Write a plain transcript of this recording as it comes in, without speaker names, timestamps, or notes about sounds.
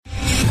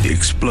The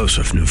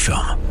explosive new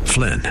film,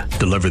 Flynn,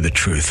 deliver the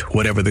truth,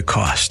 whatever the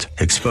cost,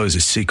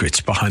 exposes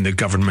secrets behind the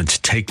government's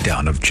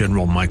takedown of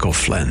General Michael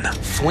Flynn.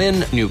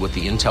 Flynn knew what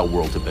the intel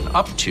world had been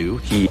up to.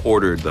 He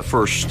ordered the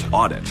first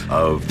audit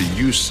of the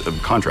use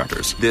of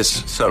contractors.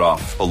 This set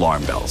off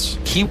alarm bells.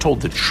 He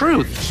told the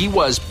truth. He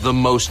was the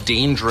most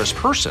dangerous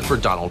person for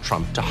Donald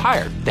Trump to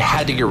hire. They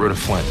had to get rid of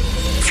Flynn.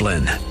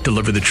 Flynn,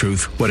 deliver the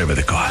truth, whatever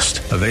the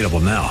cost. Available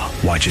now.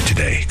 Watch it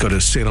today. Go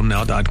to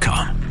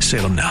salemnow.com.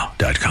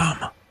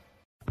 salemnow.com.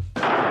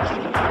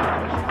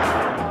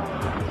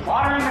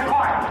 Order in the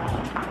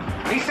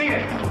court. Be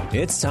seated.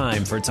 It's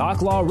time for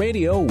Talk Law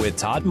Radio with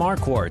Todd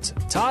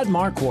Marquardt. Todd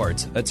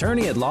Marquardt,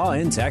 attorney at law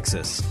in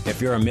Texas.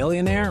 If you're a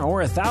millionaire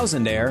or a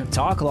thousandaire,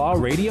 Talk Law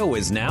Radio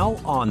is now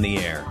on the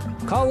air.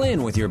 Call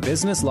in with your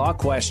business law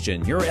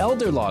question, your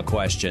elder law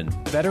question,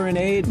 veteran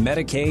aid,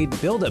 Medicaid,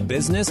 build a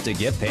business to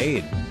get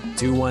paid.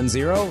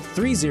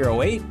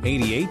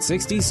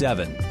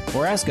 210-308-8867.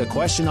 Or ask a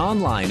question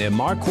online at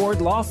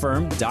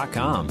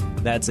marquardtlawfirm.com.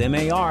 That's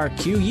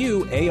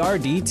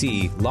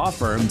MARQUARDT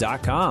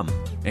lawfirm.com.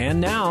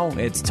 And now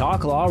it's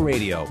Talk Law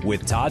Radio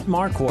with Todd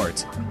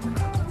Marquardt.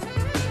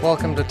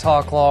 Welcome to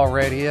Talk Law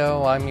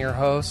Radio. I'm your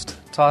host,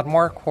 Todd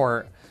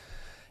Marquardt.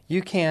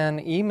 You can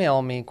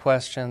email me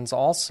questions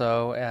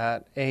also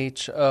at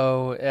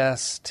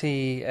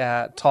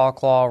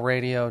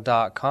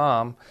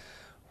host@talklawradio.com.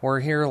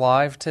 We're here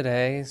live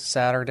today,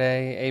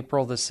 Saturday,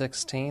 April the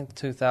 16th,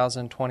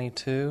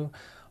 2022,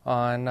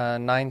 on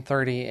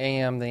 9:30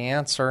 a.m. The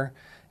Answer,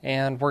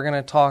 and we're going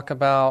to talk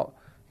about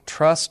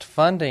trust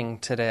funding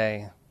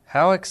today.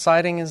 How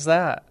exciting is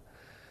that?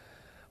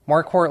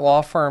 Marquardt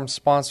Law Firm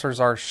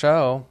sponsors our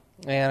show,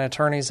 and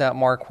attorneys at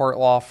Marquardt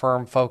Law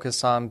Firm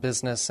focus on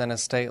business and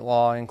estate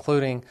law,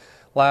 including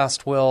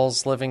last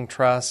wills, living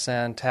trusts,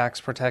 and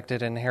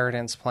tax-protected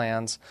inheritance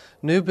plans,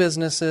 new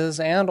businesses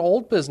and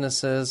old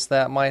businesses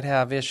that might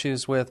have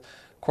issues with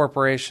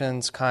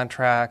corporations,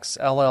 contracts,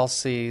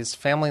 LLCs,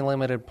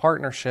 family-limited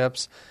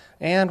partnerships,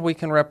 and we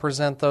can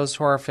represent those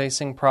who are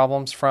facing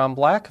problems from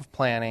lack of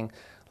planning,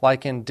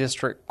 like in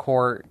district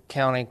court,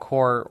 county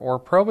court, or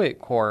probate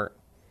court.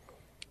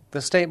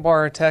 The State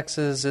Bar of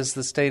Texas is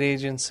the state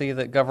agency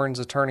that governs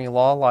attorney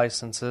law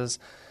licenses,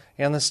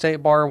 and the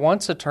State Bar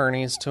wants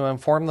attorneys to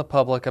inform the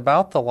public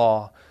about the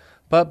law,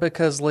 but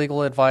because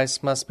legal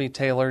advice must be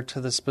tailored to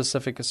the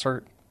specific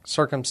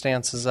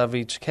circumstances of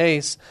each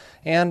case,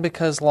 and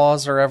because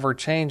laws are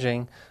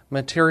ever-changing,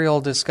 material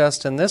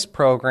discussed in this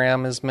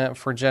program is meant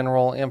for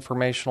general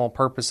informational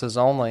purposes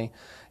only,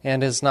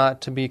 and is not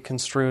to be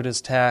construed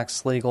as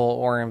tax, legal,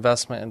 or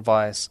investment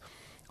advice.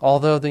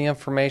 Although the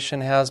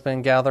information has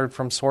been gathered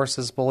from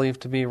sources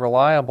believed to be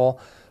reliable,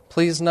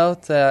 please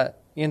note that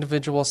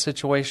individual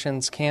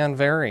situations can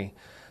vary.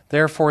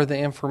 Therefore, the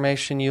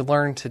information you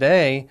learn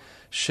today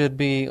should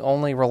be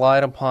only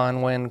relied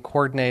upon when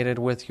coordinated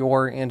with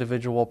your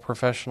individual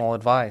professional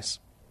advice.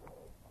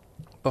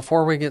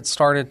 Before we get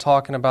started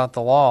talking about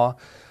the law,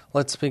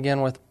 let's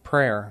begin with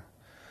prayer.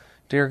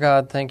 Dear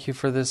God, thank you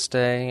for this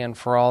day and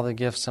for all the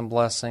gifts and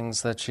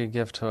blessings that you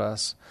give to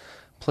us.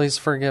 Please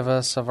forgive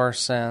us of our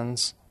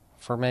sins,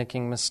 for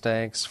making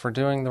mistakes, for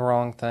doing the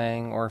wrong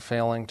thing, or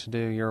failing to do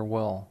your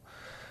will.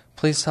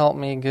 Please help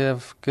me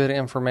give good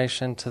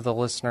information to the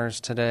listeners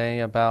today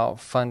about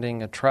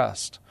funding a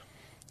trust.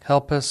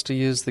 Help us to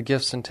use the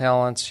gifts and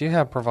talents you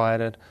have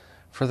provided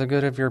for the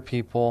good of your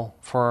people,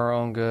 for our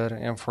own good,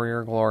 and for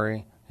your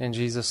glory. In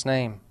Jesus'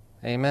 name,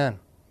 amen.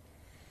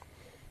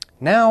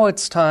 Now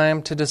it's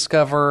time to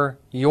discover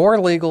your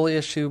legal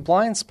issue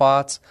blind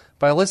spots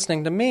by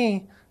listening to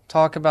me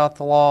talk about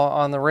the law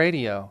on the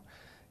radio.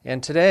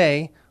 And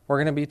today, we're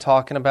going to be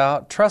talking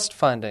about trust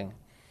funding.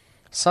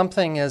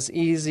 Something as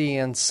easy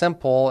and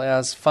simple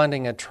as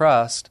funding a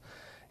trust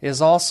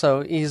is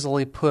also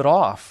easily put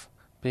off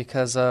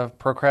because of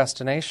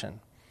procrastination.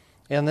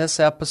 In this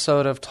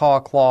episode of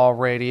Talk Law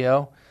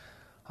Radio,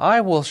 I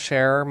will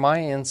share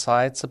my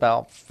insights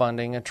about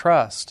funding a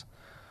trust.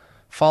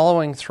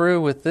 Following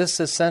through with this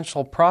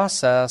essential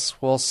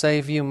process will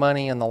save you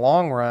money in the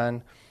long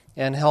run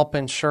and help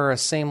ensure a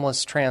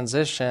seamless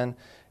transition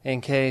in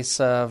case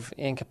of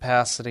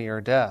incapacity or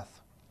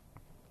death.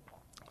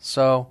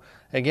 So,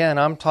 again,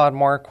 I'm Todd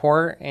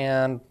Marquardt,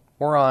 and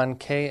we're on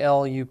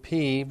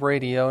KLUP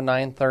Radio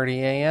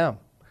 930 AM.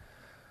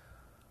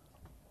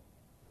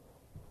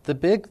 The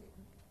big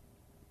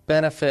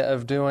benefit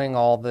of doing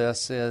all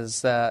this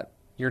is that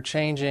you're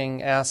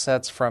changing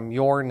assets from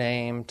your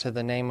name to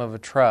the name of a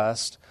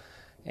trust,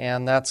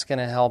 and that's going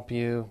to help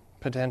you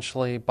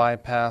potentially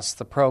bypass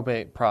the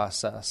probate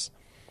process.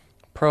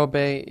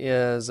 Probate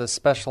is a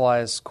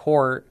specialized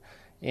court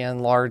in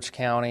large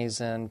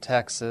counties in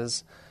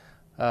Texas.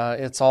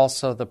 It's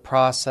also the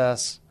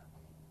process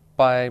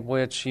by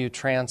which you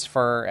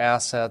transfer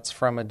assets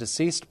from a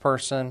deceased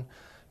person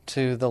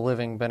to the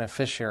living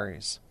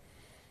beneficiaries.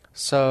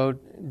 So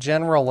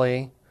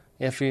generally,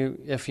 if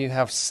you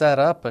have set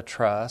up a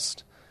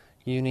trust,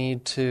 you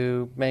need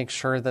to make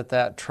sure that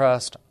that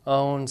trust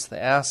owns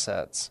the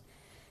assets.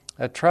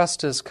 A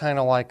trust is kind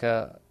of like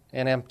an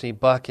empty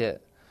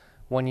bucket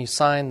when you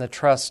sign the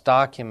trust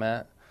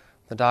document,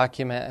 the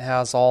document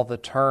has all the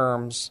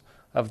terms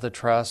of the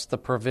trust, the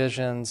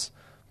provisions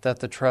that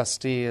the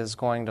trustee is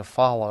going to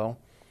follow,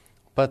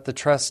 but the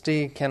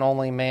trustee can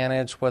only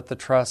manage what the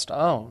trust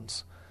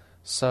owns.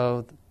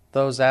 So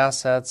those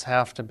assets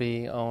have to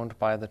be owned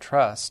by the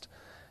trust.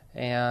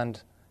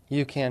 And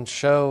you can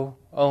show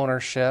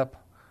ownership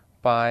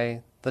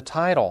by the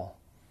title.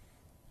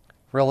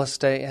 Real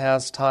estate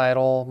has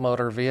title,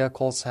 motor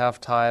vehicles have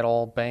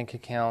title, bank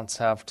accounts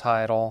have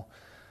title.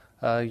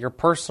 Your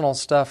personal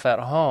stuff at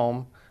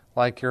home,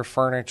 like your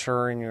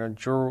furniture and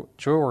your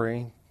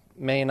jewelry,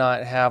 may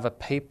not have a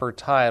paper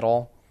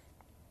title.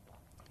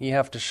 You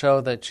have to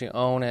show that you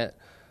own it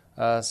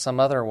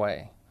some other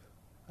way.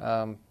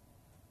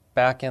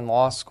 Back in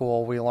law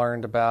school, we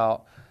learned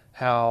about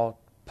how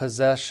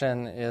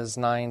possession is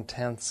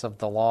 9/10 of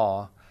the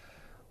law.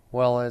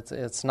 Well,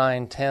 it's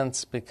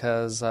 9/10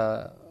 because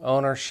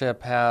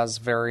ownership has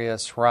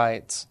various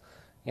rights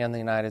in the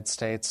United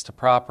States to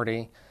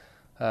property.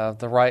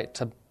 The right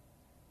to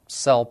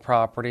sell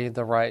property,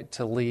 the right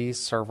to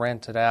lease or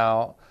rent it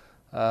out,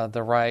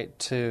 the right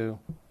to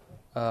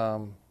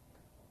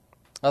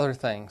other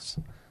things.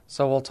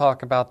 So we'll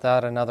talk about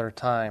that another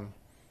time.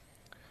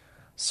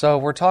 So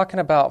we're talking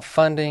about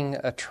funding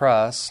a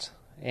trust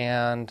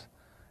and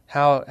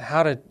how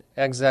to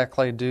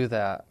exactly do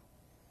that.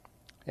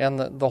 And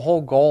the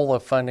whole goal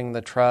of funding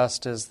the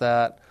trust is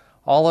that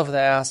all of the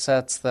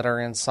assets that are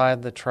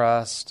inside the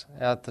trust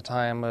at the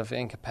time of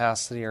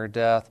incapacity or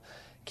death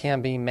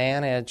can be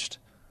managed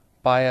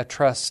by a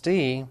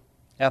trustee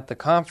at the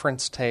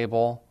conference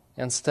table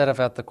instead of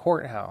at the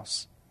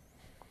courthouse.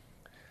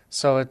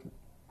 So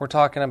we're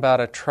talking about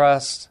a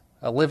trust,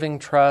 a living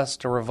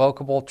trust, a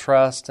revocable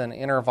trust, an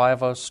inter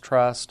vivos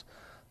trust.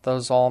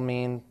 Those all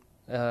mean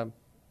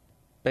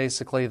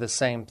basically the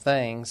same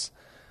things.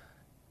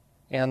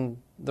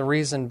 And the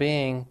reason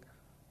being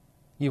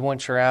you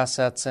want your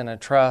assets in a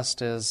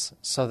trust is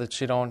so that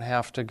you don't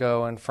have to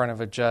go in front of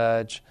a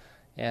judge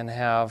and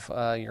have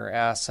your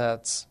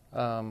assets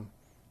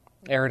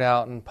aired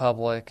out in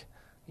public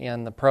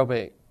in the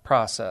probate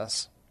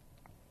process.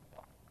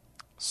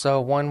 So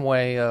one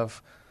way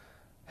of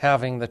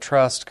having the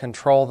trust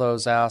control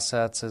those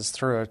assets is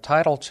through a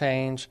title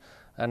change.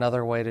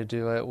 Another way to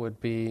do it would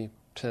be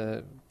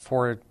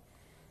for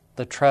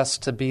the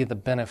trust to be the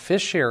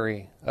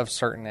beneficiary of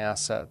certain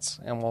assets,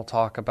 and we'll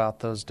talk about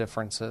those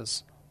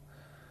differences.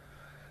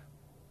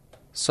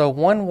 So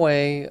one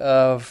way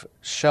of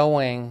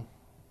showing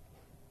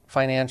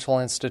financial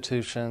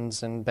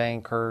institutions and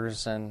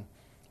bankers and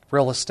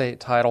real estate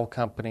title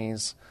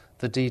companies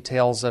the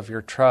details of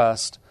your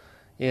trust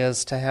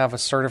is to have a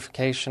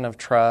certification of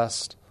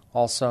trust,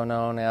 also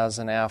known as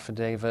an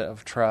affidavit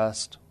of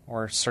trust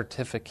or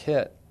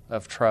certificate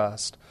of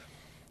trust.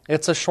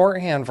 It's a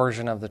shorthand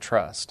version of the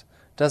trust.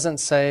 It doesn't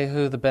say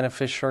who the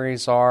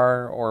beneficiaries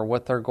are or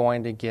what they're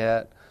going to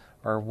get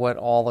or what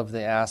all of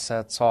the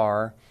assets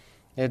are.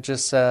 It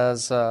just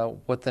says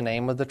what the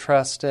name of the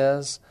trust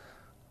is,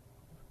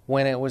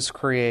 when it was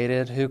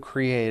created, who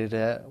created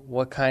it,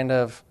 what kind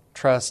of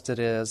trust it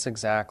is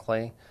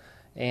exactly,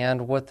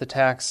 and what the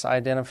tax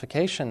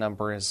identification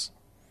number is.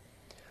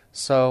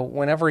 So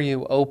whenever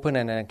you open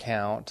an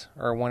account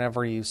or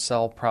whenever you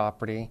sell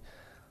property,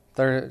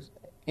 there are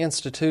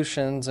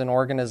institutions and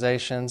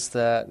organizations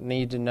that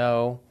need to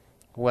know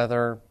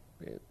whether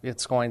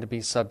it's going to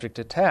be subject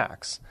to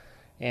tax.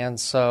 And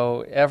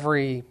so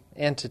every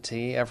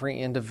entity, every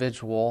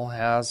individual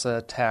has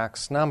a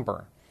tax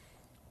number.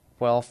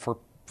 Well,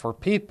 for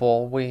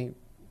people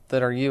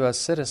that are U.S.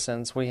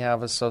 citizens, we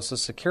have a Social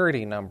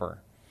Security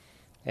number.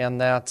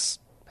 And that's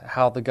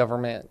how the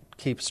government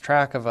keeps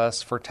track of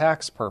us for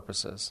tax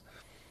purposes.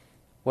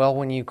 Well,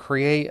 when you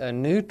create a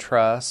new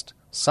trust,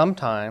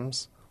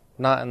 sometimes,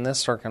 not in this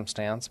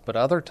circumstance, but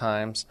other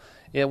times,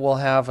 it will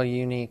have a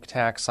unique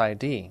tax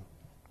ID.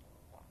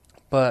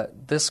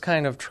 But this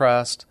kind of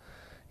trust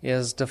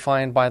is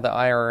defined by the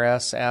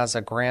IRS as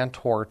a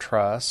grantor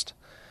trust,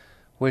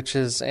 which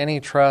is any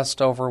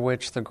trust over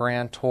which the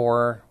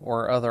grantor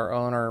or other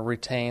owner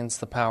retains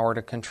the power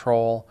to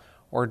control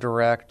or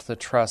direct the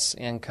trust's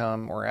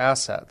income or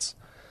assets.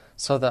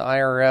 So the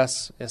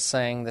IRS is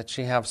saying that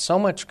you have so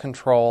much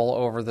control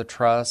over the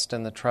trust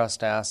and the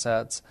trust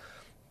assets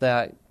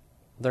that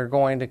they're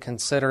going to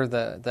consider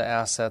the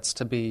assets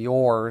to be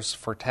yours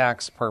for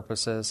tax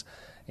purposes,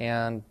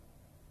 and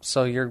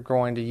so you're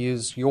going to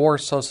use your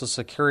Social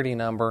Security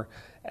number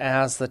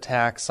as the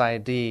tax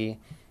ID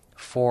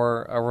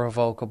for a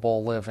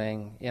revocable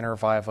living inter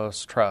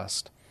vivos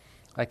trust.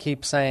 I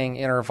keep saying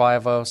inter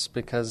vivos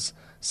because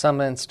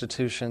some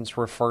institutions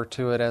refer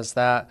to it as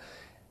that.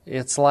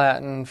 It's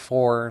Latin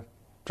for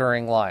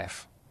during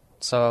life.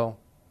 So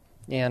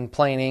in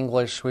plain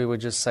English, we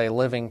would just say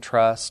living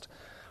trust.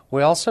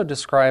 We also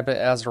describe it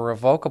as a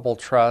revocable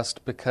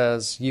trust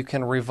because you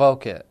can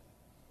revoke it,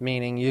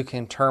 meaning you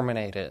can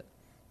terminate it.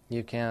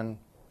 You can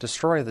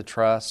destroy the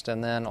trust,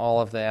 and then all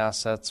of the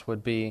assets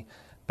would be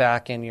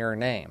back in your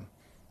name.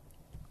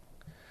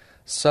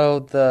 So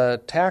the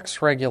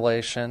tax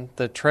regulation,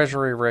 the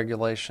Treasury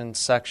regulation,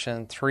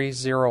 section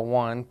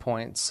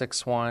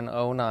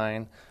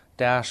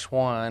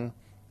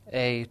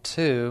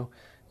 301.6109-1A2,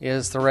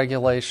 is the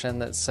regulation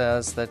that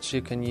says that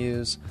you can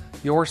use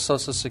your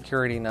Social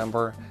Security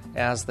number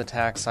as the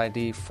tax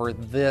ID for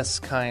this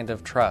kind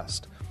of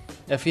trust.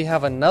 If you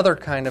have another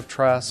kind of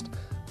trust,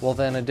 well,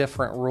 then a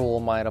different rule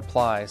might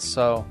apply.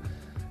 So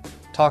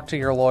talk to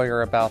your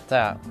lawyer about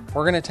that.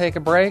 We're going to take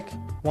a break.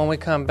 When we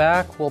come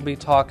back, we'll be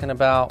talking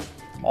about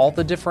all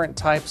the different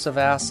types of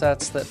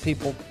assets that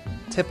people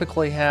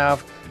typically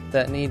have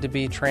that need to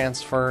be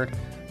transferred,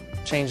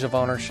 change of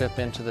ownership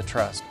into the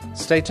trust.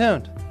 Stay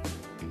tuned.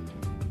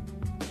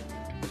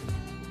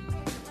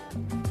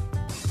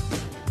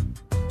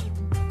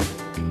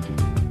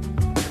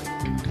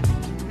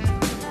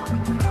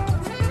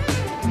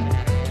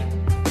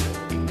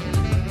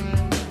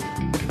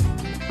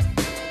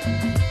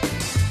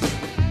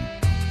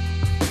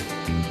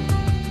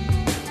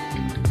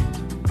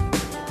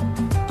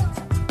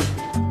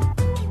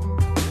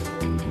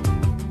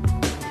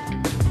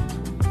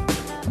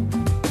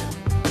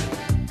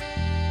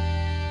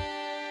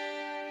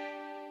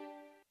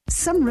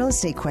 Some real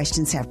estate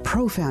questions have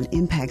profound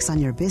impacts on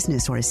your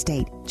business or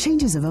estate.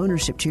 Changes of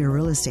ownership to your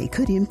real estate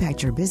could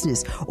impact your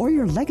business or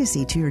your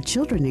legacy to your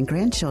children and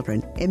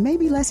grandchildren. It may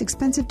be less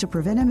expensive to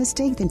prevent a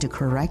mistake than to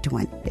correct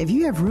one. If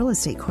you have real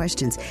estate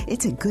questions,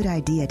 it's a good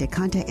idea to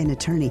contact an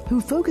attorney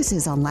who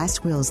focuses on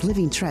last wills,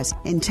 living trusts,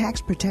 and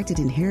tax-protected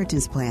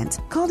inheritance plans.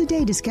 Call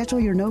today to schedule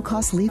your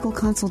no-cost legal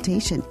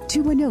consultation.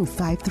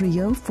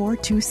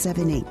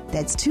 210-530-4278.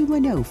 That's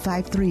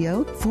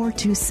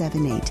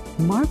 210-530-4278.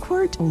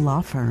 Marquardt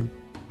Law Firm.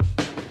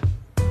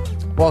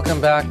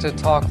 Welcome back to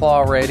Talk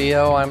Law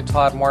Radio. I'm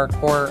Todd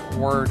Marquardt.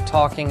 We're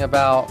talking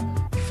about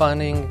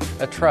funding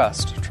a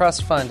trust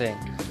funding.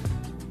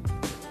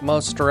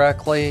 Most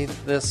directly,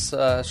 this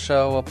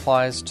show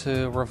applies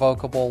to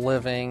revocable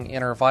living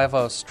inter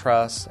vivos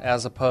trusts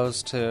as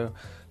opposed to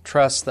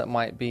trusts that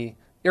might be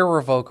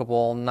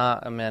irrevocable,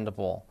 not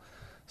amendable.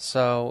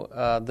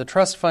 So the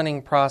trust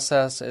funding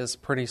process is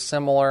pretty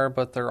similar,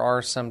 but there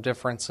are some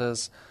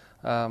differences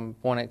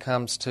when it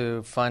comes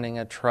to funding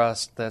a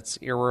trust that's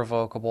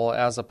irrevocable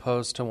as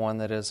opposed to one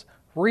that is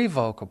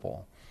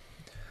revocable.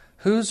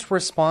 Who's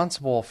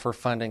responsible for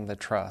funding the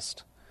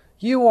trust?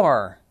 You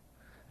are.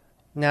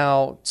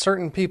 Now,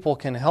 certain people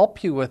can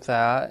help you with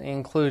that,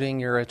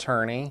 including your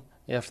attorney,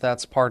 if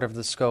that's part of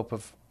the scope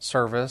of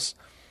service,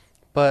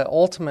 but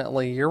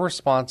ultimately you're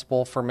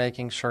responsible for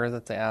making sure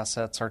that the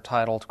assets are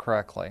titled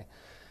correctly.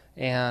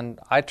 And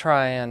I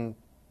try and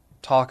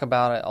talk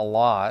about it a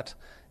lot,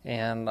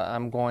 and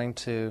I'm going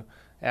to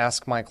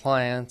ask my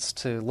clients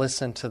to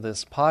listen to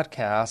this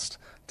podcast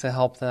to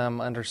help them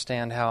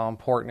understand how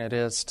important it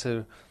is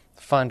to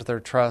fund their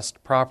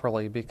trust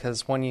properly,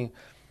 because when you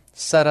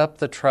set up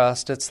the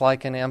trust, it's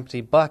like an empty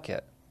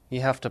bucket.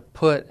 You have to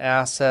put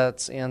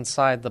assets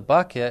inside the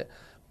bucket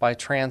by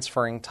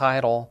transferring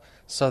title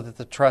so that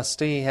the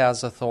trustee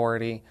has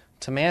authority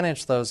to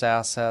manage those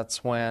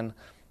assets when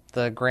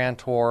the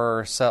grantor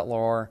or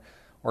settlor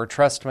or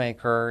trust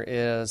maker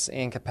is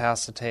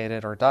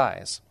incapacitated or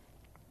dies.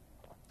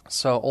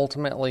 So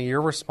ultimately, you're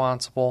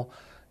responsible.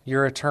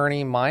 Your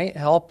attorney might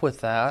help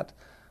with that.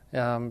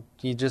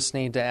 You just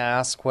need to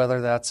ask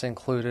whether that's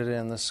included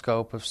in the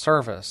scope of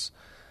service.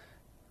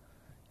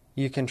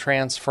 You can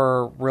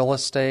transfer real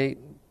estate.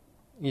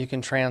 You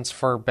can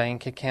transfer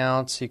bank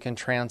accounts. You can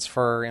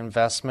transfer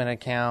investment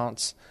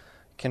accounts.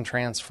 You can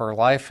transfer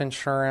life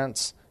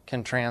insurance.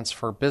 Can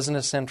transfer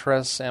business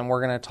interests, and we're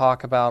going to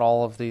talk about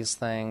all of these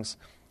things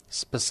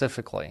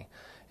specifically.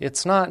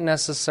 It's not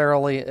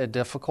necessarily a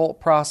difficult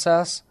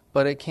process,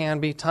 but it can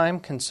be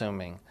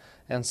time-consuming,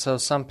 and so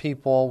some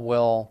people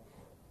will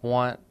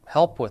want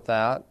help with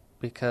that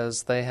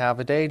because they have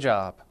a day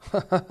job.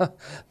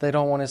 They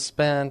don't want to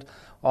spend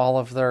all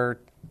of their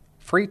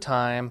free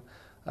time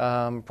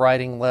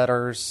writing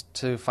letters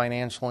to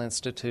financial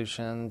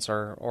institutions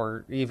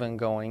or even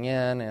going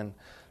in and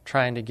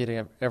trying to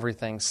get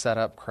everything set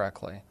up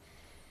correctly.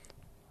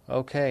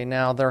 Okay,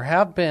 now there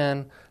have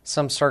been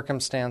some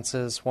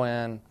circumstances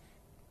when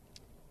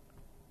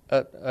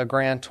a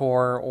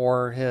grantor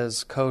or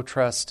his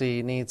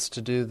co-trustee needs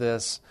to do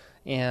this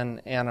in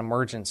an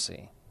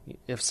emergency.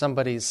 If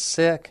somebody's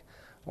sick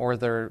or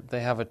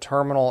they have a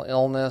terminal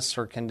illness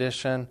or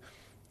condition,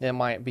 it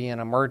might be an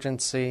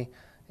emergency,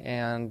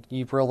 and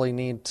you really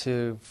need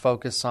to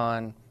focus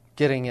on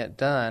getting it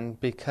done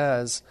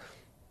because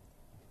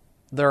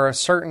there are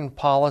certain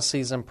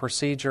policies and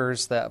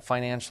procedures that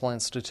financial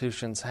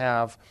institutions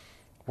have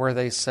where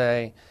they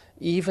say,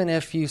 even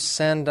if you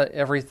send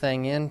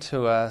everything in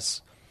to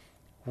us,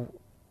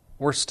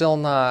 we're still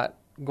not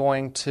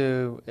going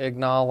to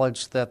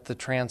acknowledge that the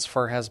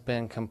transfer has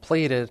been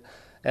completed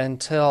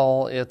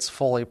until it's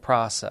fully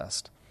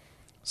processed.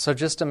 So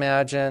just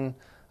imagine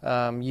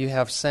you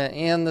have sent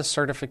in the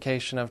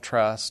certification of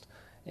trust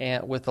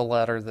and with a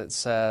letter that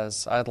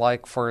says, I'd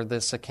like for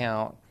this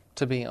account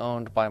to be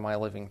owned by my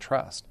living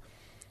trust.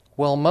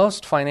 Well,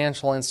 most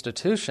financial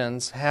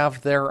institutions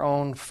have their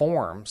own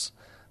forms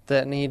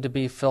that need to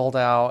be filled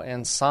out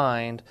and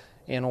signed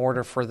in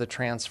order for the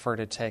transfer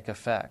to take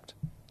effect.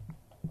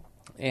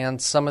 And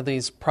some of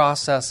these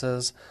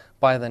processes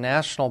by the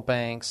national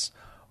banks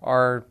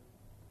are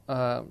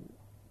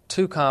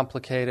too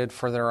complicated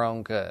for their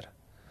own good.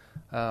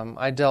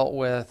 I dealt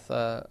with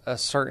a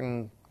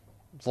certain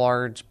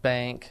large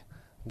bank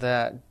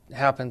that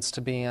happens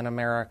to be in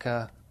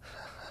America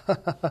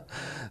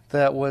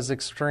that was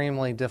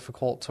extremely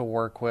difficult to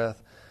work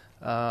with.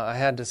 I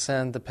had to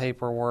send the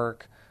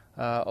paperwork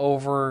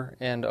over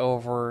and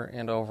over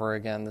and over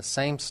again. The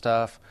same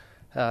stuff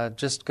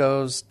just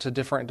goes to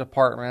different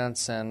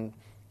departments and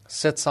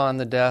sits on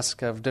the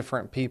desk of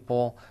different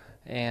people,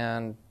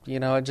 and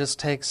it just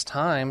takes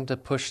time to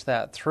push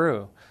that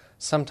through.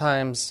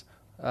 Sometimes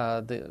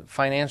the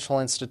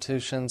financial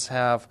institutions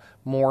have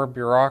more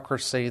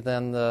bureaucracy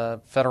than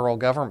the federal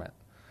government.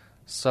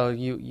 So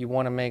you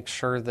want to make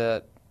sure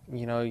that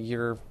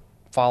you're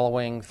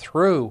following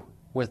through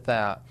with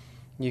that.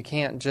 You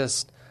can't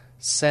just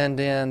send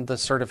in the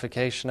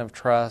certification of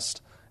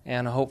trust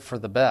and hope for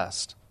the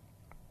best.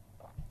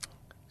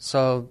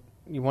 So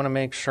you want to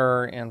make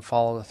sure and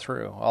follow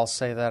through. I'll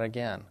say that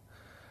again.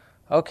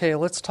 Okay,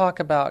 let's talk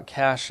about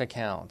cash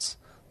accounts.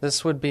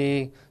 This would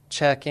be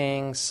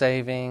checking,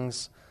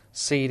 savings,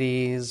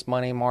 CDs,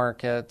 money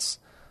markets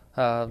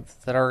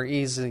that are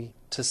easy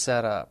to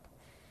set up.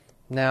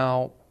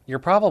 Now, you're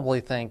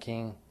probably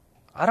thinking,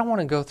 I don't want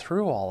to go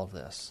through all of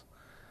this.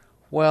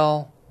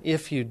 Well,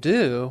 if you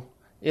do,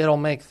 it'll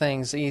make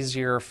things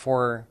easier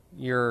for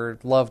your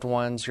loved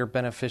ones, your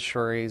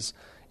beneficiaries,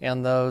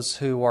 and those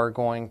who are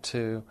going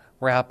to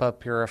wrap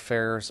up your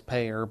affairs,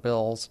 pay your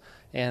bills,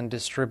 and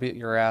distribute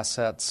your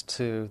assets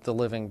to the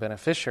living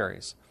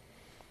beneficiaries.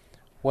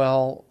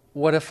 Well,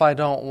 what if I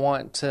don't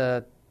want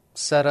to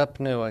set up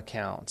new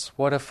accounts?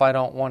 What if I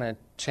don't want to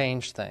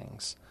change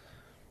things?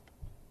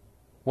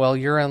 Well,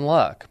 you're in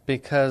luck,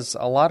 because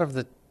a lot of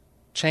the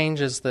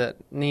changes that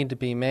need to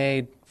be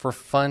made for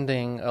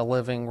funding a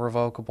living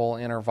revocable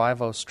inter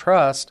vivos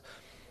trust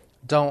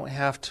don't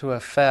have to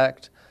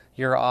affect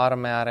your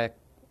automatic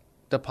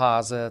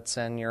deposits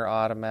and your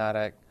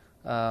automatic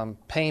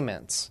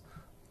payments,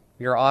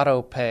 your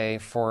auto pay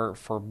for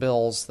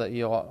bills that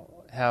you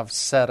have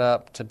set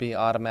up to be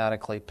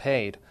automatically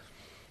paid.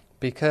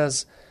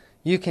 Because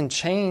you can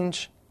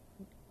change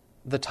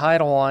the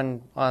title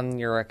on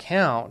your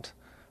account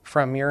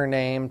from your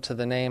name to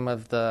the name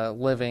of the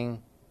living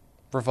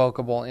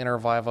revocable inter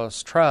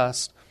vivos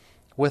trust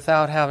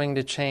without having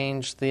to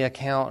change the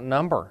account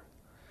number.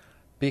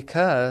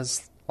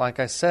 Because, like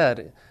I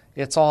said,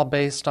 it's all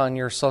based on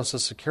your Social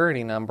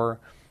Security number,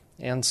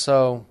 and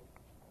so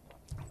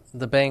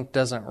the bank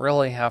doesn't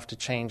really have to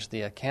change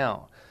the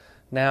account.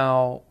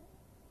 Now,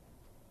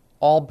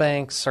 all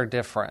banks are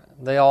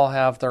different. They all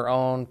have their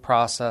own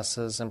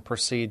processes and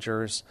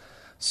procedures.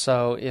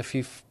 So if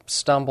you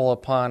stumble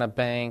upon a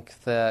bank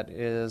that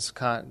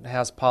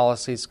has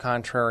policies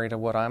contrary to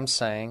what I'm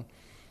saying,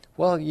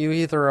 well, you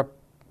either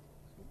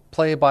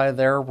play by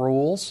their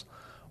rules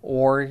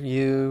or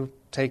you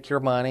take your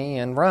money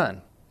and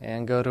run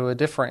and go to a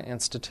different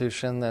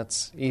institution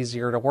that's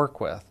easier to work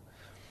with.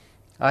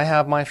 I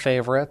have my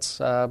favorites,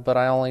 but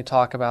I only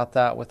talk about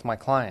that with my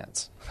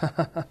clients.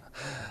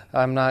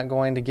 I'm not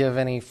going to give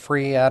any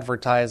free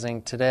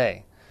advertising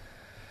today.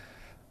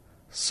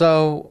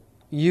 So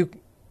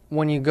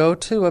when you go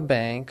to a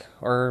bank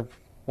or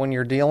when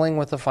you're dealing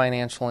with a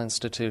financial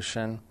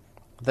institution,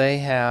 they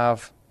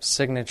have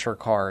signature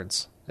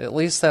cards. At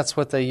least that's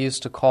what they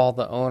used to call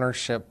the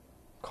ownership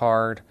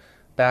card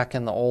back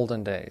in the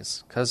olden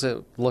days, because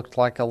it looked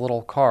like a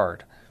little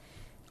card.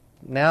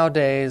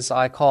 Nowadays,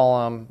 I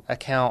call them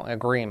account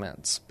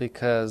agreements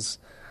because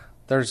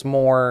there's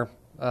more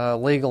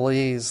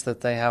legalese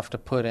that they have to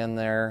put in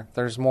there.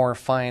 There's more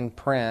fine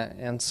print,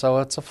 and so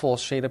it's a full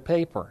sheet of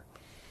paper.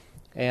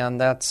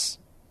 And that's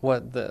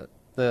what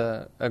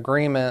the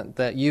agreement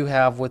that you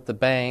have with the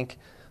bank,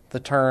 the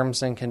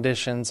terms and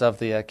conditions of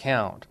the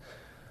account.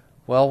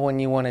 Well, when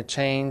you want to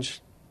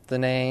change the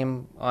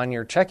name on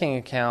your checking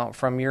account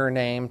from your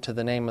name to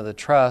the name of the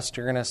trust,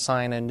 you're going to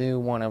sign a new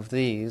one of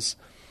these.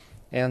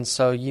 And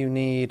so you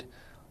need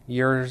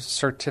your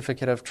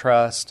certificate of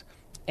trust,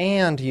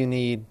 and you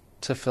need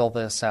to fill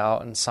this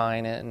out and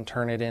sign it and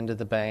turn it into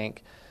the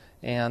bank.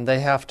 And they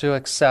have to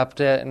accept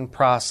it and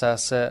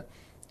process it.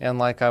 And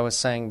like I was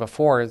saying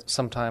before,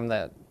 sometimes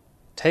that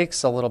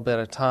takes a little bit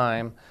of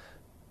time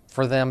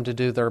for them to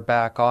do their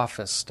back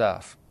office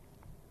stuff.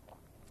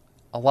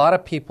 A lot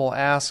of people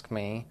ask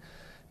me,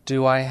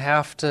 do I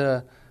have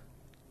to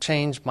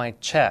change my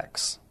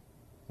checks?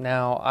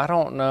 Now, I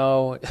don't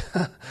know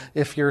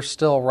if you're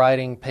still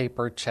writing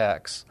paper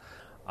checks.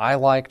 I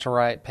like to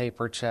write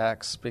paper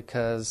checks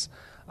because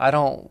I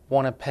don't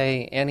want to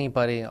pay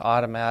anybody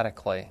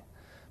automatically,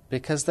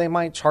 because they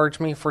might charge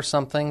me for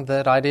something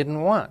that I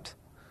didn't want.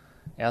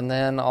 And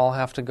then I'll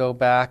have to go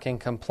back and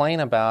complain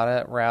about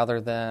it rather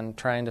than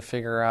trying to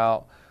figure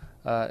out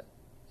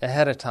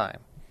ahead of time.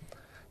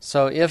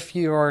 So if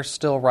you are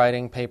still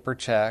writing paper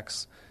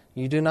checks,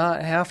 you do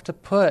not have to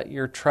put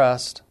your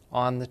trust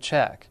on the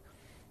check.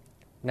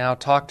 Now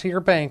talk to your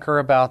banker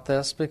about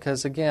this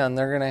because, again,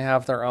 they're going to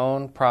have their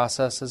own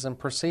processes and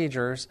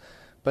procedures,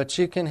 but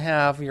you can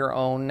have your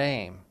own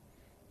name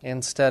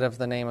instead of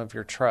the name of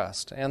your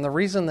trust. And the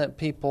reason that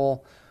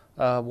people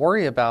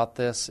worry about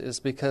this is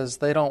because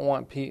they don't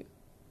want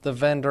the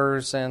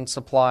vendors and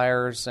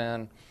suppliers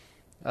and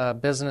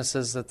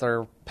businesses that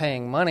they're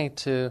paying money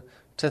to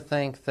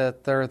think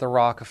that they're the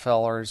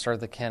Rockefellers or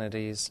the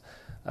Kennedys,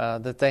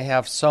 that they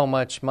have so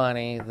much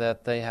money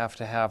that they have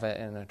to have it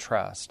in a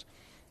trust.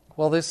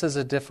 Well, this is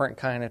a different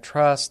kind of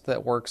trust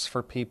that works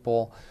for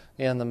people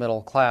in the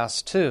middle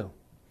class too.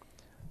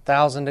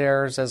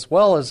 Thousandaires as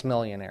well as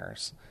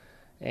millionaires.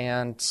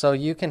 And so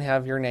you can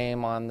have your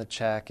name on the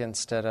check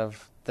instead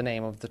of the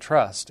name of the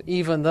trust,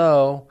 even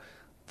though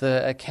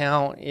the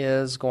account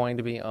is going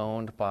to be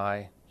owned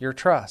by your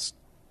trust.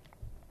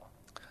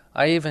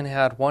 I even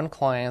had one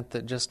client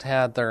that just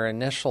had their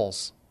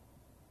initials,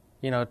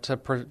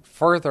 to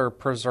further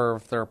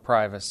preserve their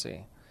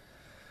privacy.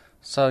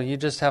 So you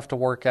just have to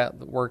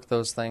work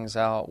those things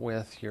out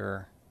with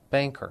your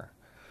banker.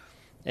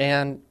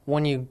 And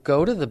when you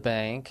go to the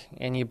bank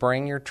and you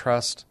bring your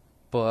trust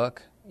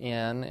book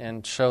in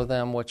and show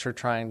them what you're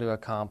trying to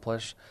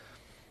accomplish,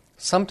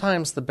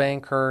 sometimes the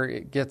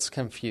banker gets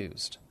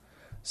confused.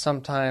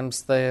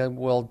 Sometimes they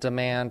will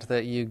demand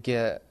that you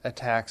get a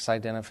tax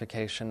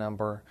identification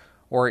number,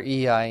 or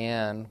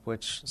EIN,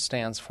 which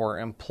stands for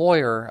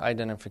Employer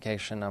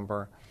Identification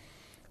Number.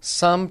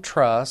 Some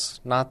trusts,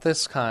 not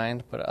this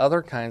kind, but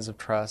other kinds of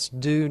trusts,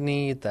 do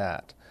need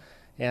that.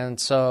 And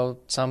so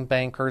some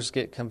bankers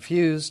get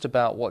confused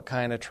about what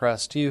kind of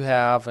trust you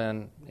have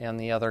and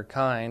the other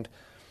kind.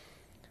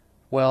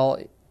 Well,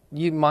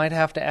 you might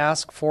have to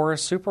ask for a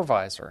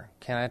supervisor.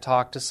 Can I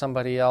talk to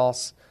somebody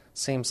else?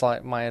 Seems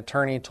like my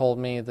attorney told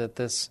me that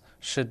this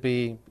should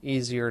be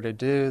easier to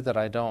do, that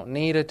I don't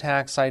need a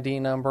tax ID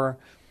number.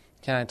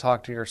 Can I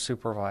talk to your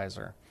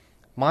supervisor?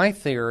 My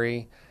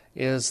theory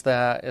is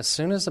that as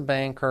soon as a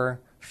banker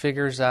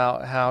figures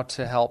out how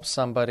to help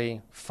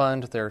somebody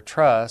fund their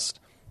trust,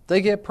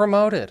 they get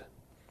promoted.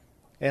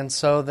 And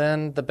so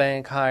then the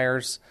bank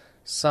hires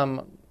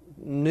some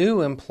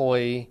new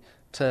employee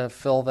to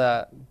fill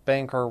that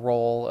banker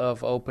role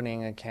of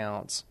opening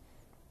accounts.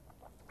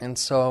 And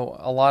so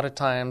a lot of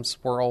times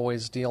we're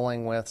always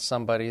dealing with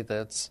somebody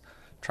that's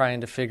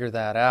trying to figure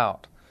that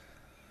out.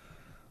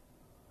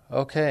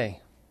 Okay,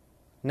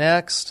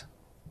 next,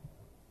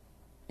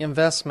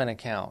 investment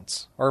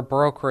accounts or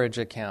brokerage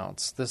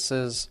accounts. This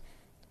is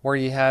where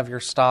you have your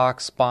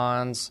stocks,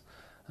 bonds,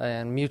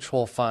 and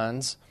mutual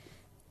funds.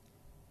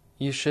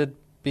 You should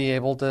be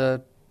able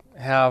to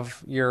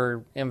have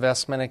your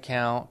investment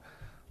account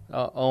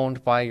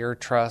owned by your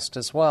trust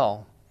as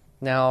well.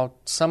 Now,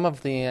 some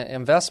of the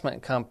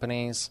investment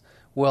companies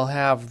will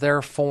have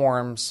their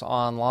forms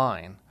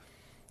online.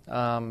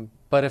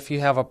 But if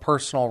you have a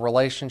personal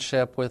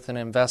relationship with an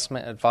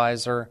investment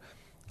advisor,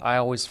 I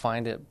always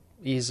find it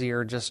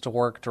easier just to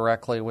work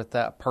directly with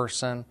that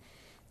person.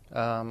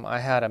 I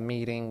had a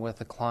meeting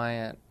with a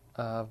client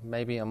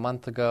maybe a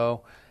month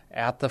ago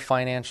at the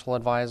financial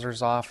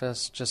advisor's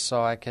office just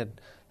so I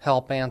could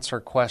help answer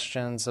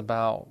questions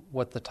about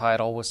what the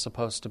title was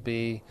supposed to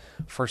be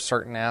for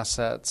certain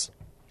assets.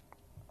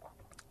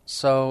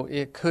 So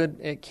it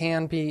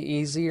can be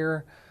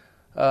easier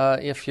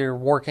if you're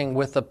working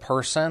with a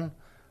person,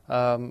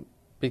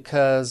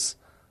 because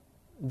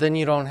then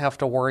you don't have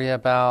to worry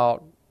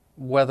about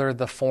whether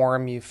the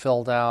form you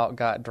filled out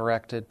got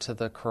directed to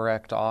the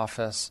correct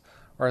office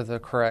or the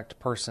correct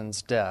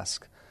person's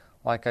desk.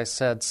 Like I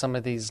said, some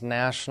of these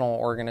national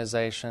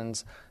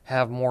organizations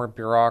have more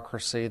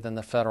bureaucracy than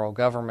the federal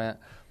government.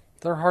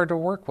 They're hard to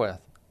work with.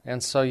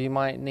 And so you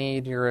might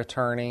need your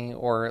attorney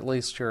or at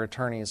least your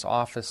attorney's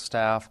office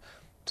staff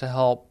to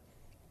help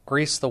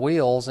grease the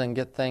wheels and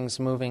get things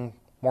moving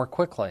more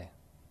quickly.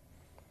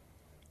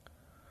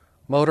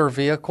 Motor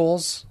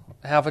vehicles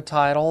have a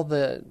title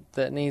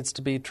that needs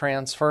to be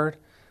transferred.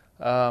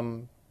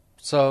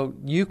 So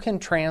you can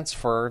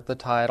transfer the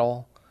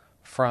title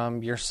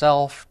from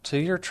yourself to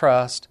your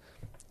trust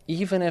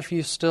even if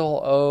you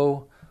still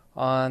owe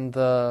on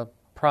the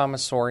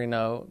promissory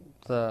note,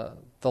 the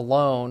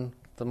loan,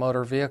 the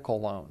motor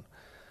vehicle loan.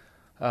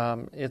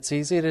 It's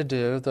easy to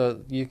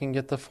do. You can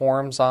get the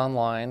forms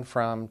online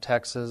from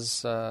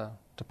Texas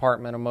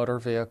Department of Motor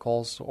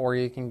Vehicles, or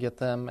you can get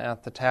them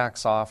at the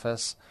tax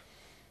office.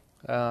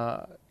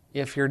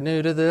 If you're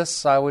new to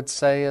this, I would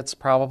say it's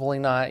probably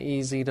not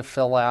easy to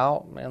fill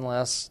out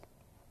unless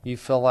you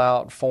fill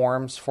out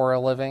forms for a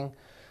living,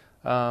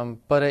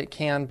 but it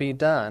can be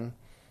done.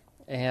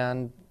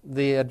 And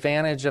the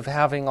advantage of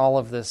having all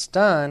of this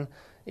done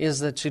is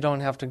that you don't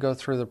have to go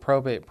through the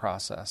probate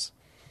process.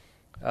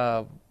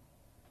 A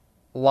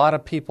lot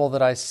of people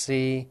that I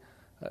see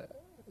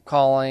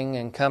calling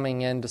and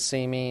coming in to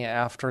see me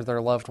after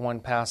their loved one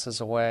passes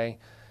away,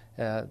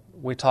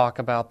 we talk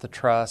about the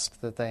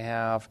trust that they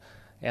have,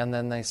 and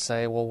then they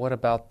say, well, what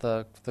about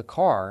the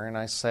car? And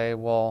I say,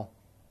 well,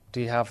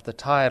 do you have the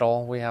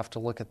title? We have to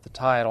look at the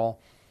title.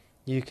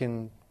 You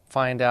can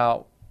find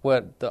out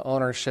what the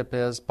ownership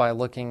is by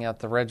looking at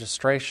the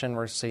registration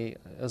receipt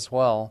as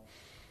well.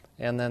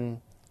 And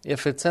then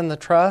if it's in the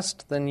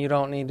trust, then you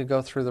don't need to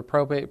go through the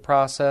probate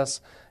process.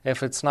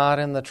 If it's not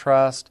in the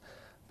trust,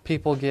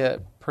 people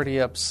get pretty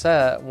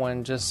upset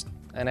when just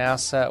an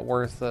asset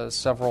worth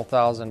several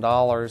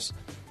 $1,000s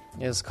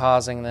is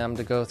causing them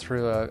to go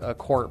through a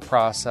court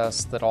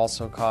process that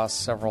also costs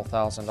several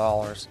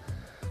 $1,000s.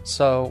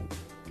 So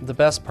the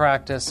best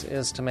practice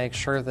is to make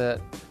sure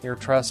that your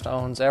trust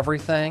owns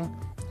everything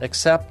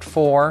except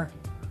for,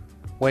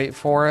 wait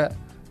for it,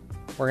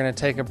 we're going to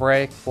take a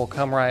break. We'll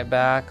come right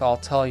back. I'll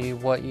tell you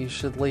what you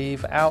should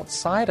leave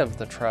outside of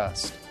the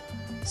trust.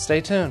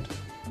 Stay tuned.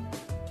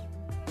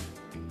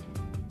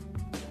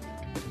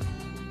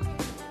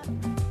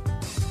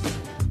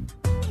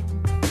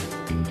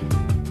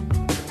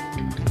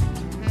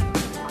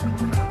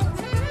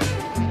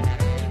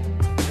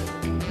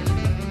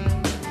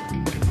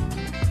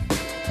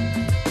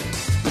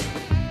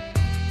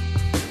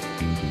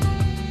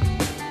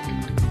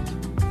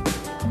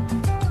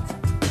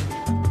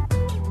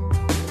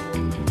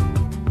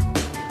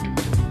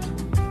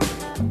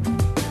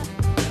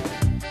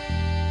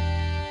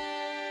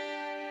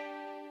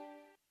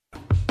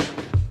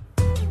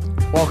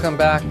 Welcome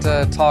back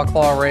to Talk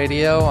Law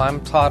Radio.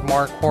 I'm Todd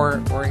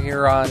Marquardt. We're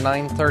here on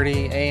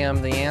 930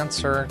 AM The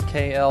Answer,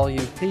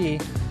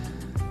 KLUP.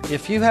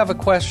 If you have a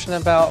question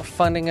about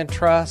funding a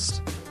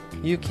trust,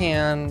 you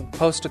can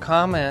post a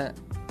comment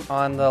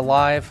on the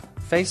live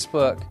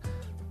Facebook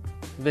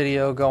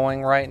video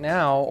going right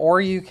now,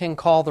 or you can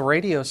call the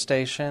radio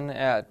station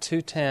at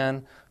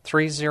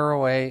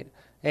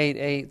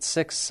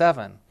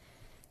 210-308-8867.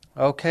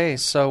 Okay,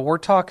 so we're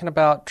talking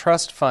about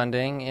trust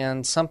funding,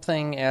 and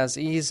something as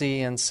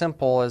easy and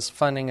simple as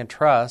funding a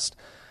trust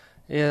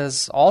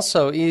is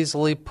also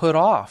easily put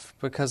off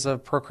because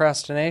of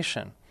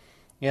procrastination.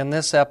 In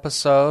this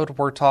episode,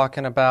 we're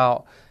talking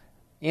about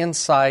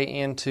insight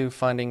into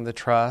funding the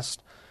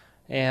trust,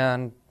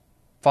 and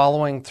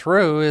following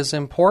through is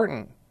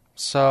important.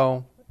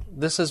 So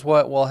this is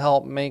what will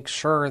help make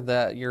sure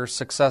that your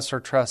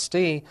successor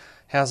trustee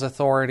has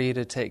authority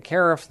to take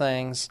care of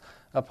things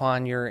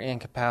upon your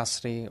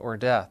incapacity or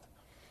death.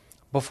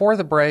 Before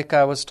the break,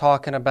 I was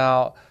talking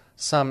about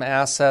some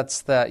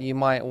assets that you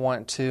might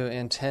want to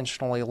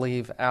intentionally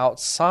leave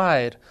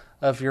outside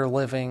of your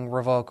living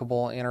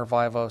revocable inter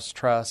vivos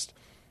trust,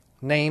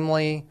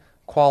 namely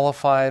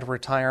qualified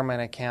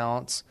retirement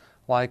accounts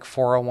like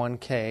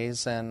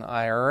 401ks and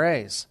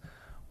IRAs.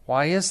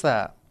 Why is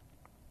that?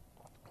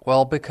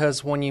 Well,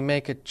 because when you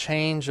make a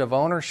change of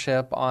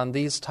ownership on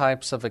these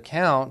types of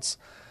accounts,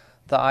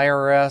 the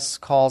IRS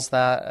calls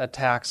that a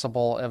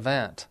taxable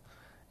event.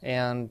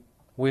 And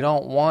we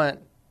don't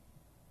want,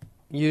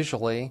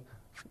 usually,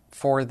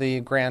 for the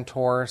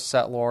grantor,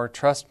 settlor,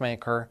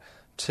 trustmaker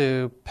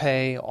to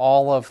pay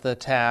all of the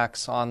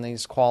tax on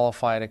these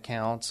qualified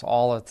accounts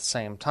all at the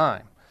same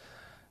time.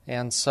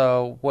 And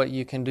so what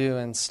you can do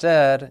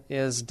instead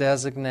is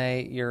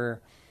designate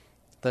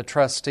the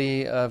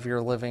trustee of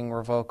your living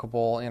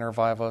revocable inter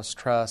vivos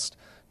trust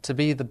to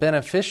be the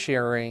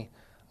beneficiary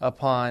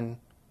upon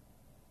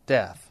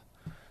death.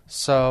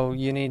 So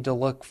you need to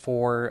look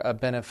for a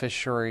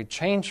beneficiary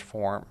change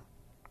form.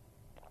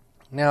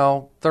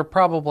 Now, there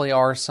probably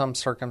are some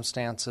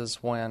circumstances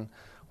when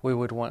we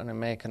would want to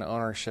make an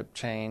ownership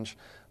change,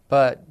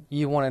 but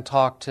you want to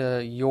talk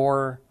to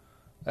your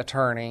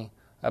attorney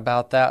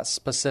about that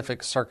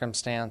specific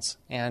circumstance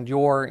and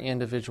your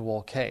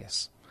individual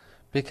case,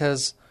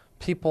 because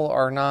people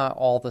are not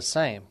all the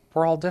same.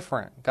 We're all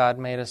different. God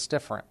made us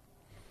different.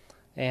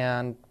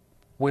 And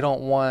we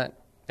don't want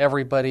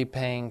everybody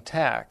paying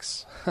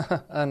tax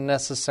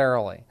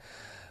unnecessarily,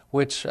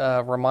 which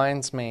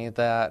reminds me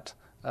that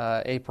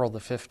April the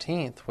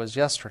 15th was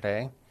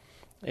yesterday,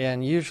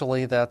 and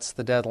usually that's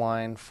the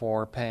deadline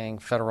for paying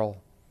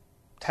federal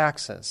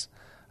taxes.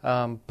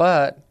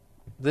 But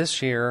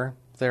this year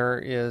there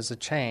is a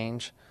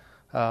change.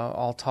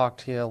 I'll talk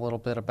to you a little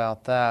bit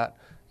about that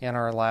in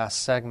our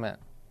last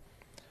segment.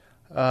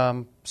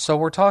 So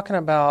we're talking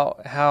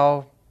about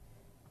how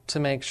to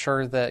make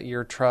sure that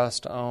your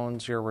trust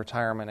owns your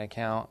retirement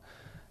account.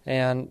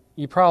 And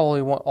you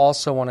probably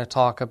also want to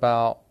talk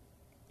about,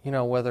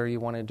 whether you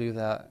want to do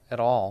that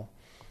at all.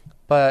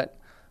 But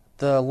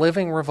the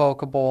living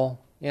revocable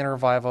inter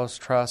vivos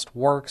trust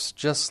works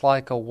just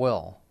like a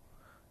will.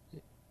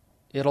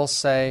 It'll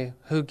say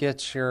who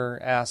gets your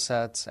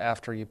assets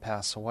after you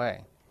pass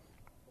away.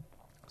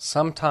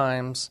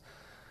 Sometimes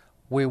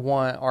we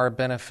want our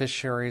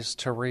beneficiaries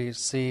to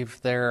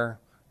receive their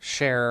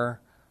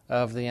share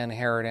of the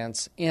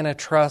inheritance in a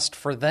trust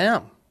for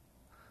them,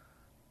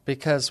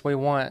 because we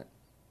want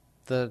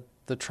the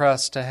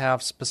trust to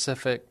have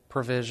specific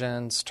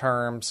provisions,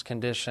 terms,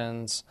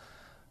 conditions,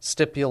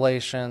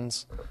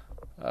 stipulations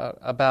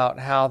about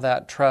how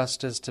that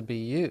trust is to be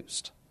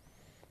used.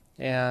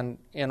 And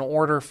in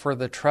order for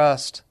that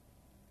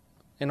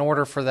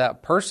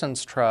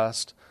person's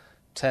trust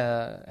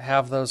to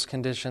have those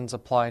conditions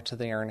apply to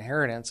their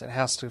inheritance, it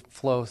has to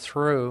flow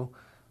through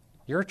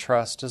your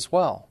trust as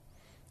well.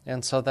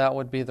 And so that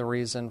would be the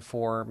reason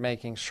for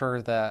making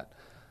sure that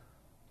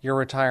your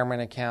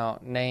retirement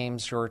account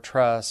names your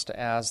trust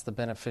as the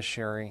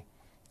beneficiary.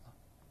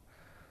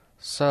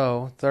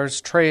 So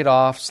there's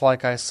trade-offs,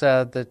 like I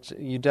said, that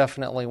you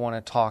definitely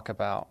want to talk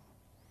about.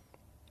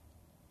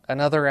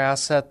 Another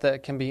asset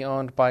that can be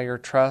owned by your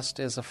trust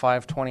is a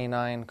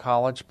 529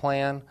 college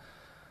plan.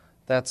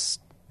 That's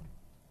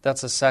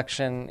a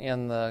section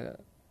in the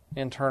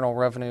Internal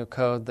Revenue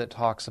Code that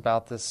talks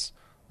about this,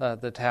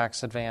 the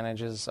tax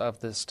advantages of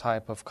this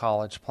type of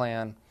college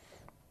plan.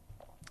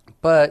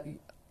 But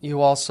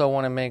you also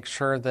want to make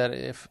sure that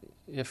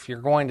if you're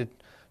going to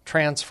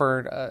transfer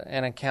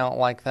an account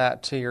like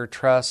that to your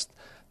trust,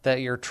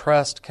 that your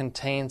trust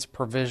contains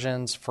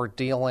provisions for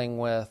dealing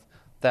with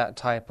that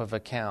type of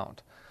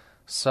account.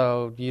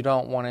 So you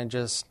don't want to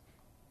just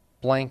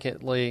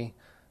blanketly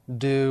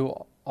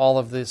do all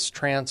of this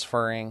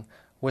transferring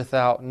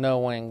without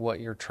knowing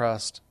what your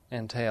trust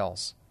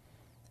entails.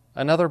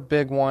 Another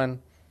big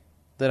one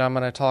that I'm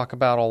going to talk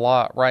about a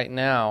lot right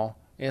now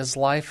is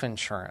life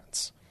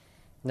insurance.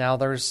 Now,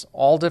 there's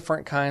all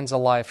different kinds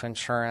of life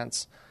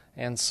insurance,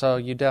 and so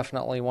you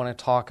definitely want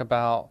to talk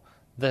about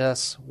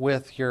this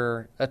with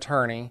your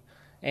attorney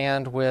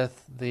and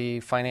with the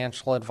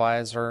financial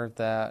advisor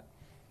that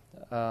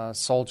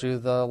sold you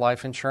the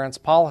life insurance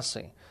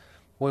policy.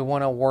 We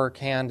want to work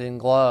hand in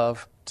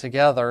glove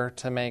together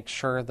to make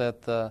sure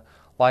that the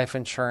life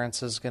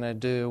insurance is going to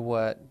do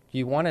what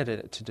you wanted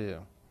it to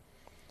do.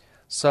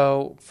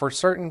 So for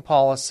certain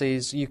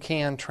policies, you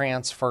can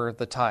transfer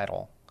the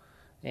title.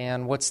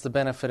 And what's the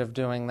benefit of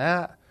doing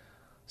that?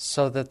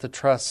 So that the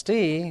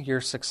trustee, your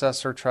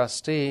successor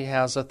trustee,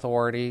 has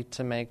authority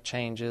to make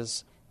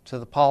changes to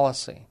the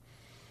policy.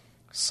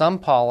 Some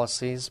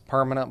policies,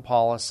 permanent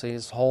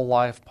policies, whole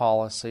life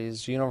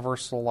policies,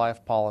 universal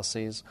life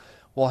policies,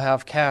 will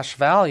have cash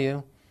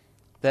value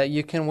that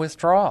you can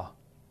withdraw.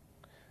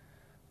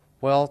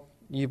 Well,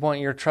 you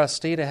want your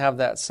trustee to have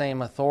that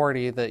same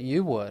authority that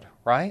you would,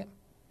 right?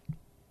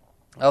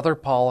 Other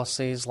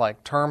policies,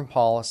 like term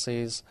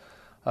policies,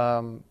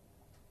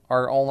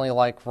 are only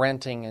like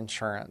renting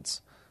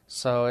insurance.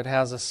 So it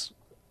has a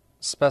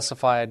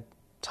specified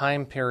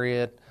time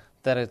period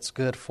that it's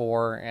good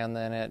for, and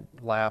then it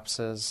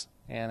lapses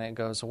and it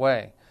goes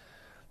away.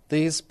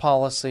 These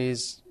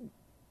policies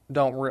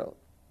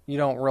you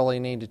don't really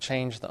need to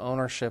change the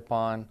ownership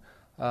on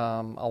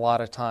a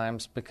lot of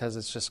times because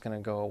it's just going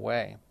to go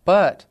away.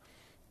 But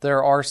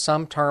there are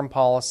some term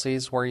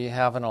policies where you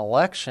have an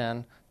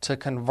election to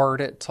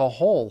convert it to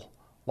whole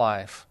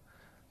life,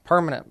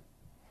 permanent.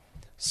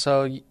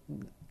 So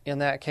in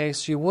that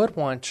case, you would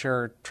want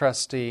your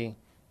trustee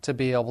to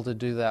be able to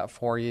do that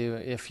for you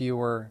if you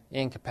were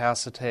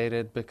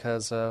incapacitated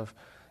because of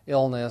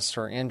illness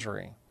or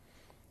injury.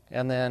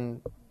 And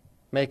then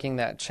making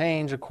that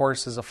change, of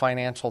course, is a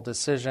financial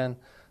decision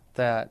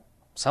that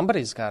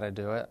somebody's got to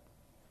do it.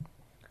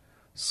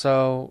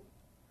 So,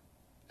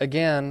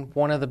 again,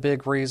 one of the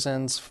big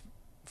reasons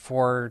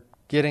for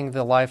getting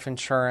the life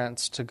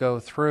insurance to go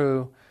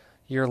through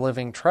your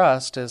living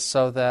trust is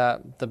so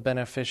that the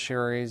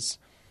beneficiaries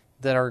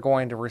that are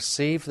going to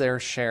receive their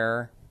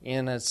share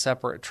in a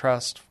separate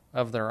trust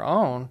of their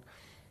own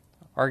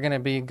are going to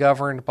be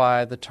governed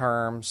by the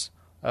terms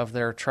of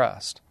their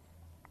trust.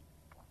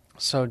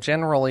 So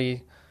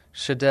generally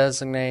should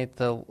designate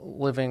the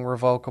living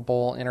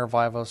revocable inter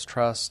vivos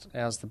trust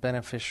as the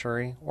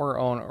beneficiary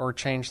or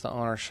change the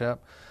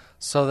ownership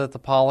so that the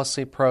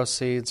policy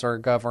proceeds are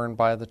governed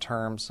by the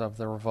terms of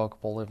the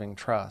revocable living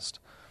trust.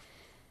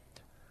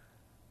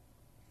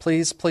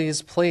 Please,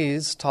 please,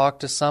 please talk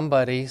to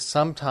somebody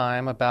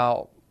sometime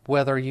about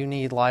whether you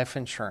need life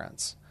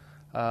insurance.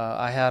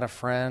 I had a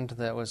friend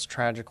that was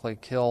tragically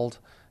killed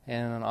in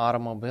an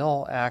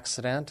automobile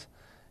accident,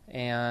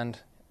 and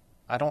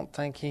I don't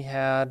think he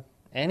had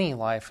any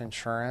life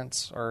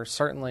insurance, or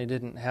certainly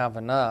didn't have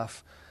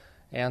enough.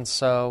 And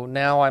so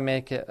now I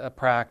make it a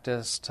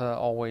practice to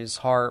always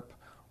harp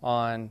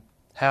on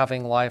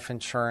having life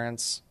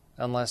insurance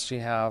unless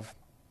you have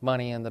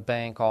money in the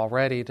bank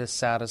already to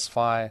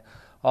satisfy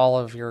all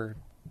of your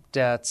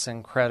debts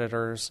and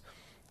creditors,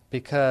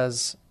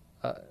 because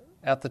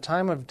at the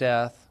time of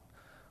death,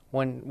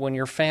 when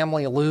your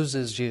family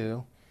loses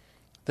you,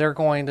 they're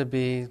going to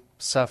be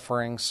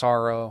suffering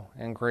sorrow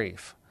and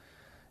grief.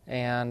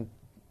 And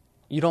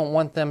you don't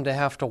want them to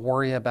have to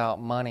worry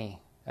about money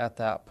at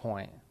that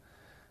point,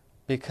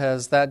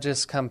 because that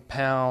just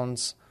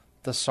compounds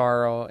the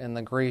sorrow and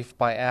the grief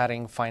by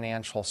adding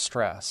financial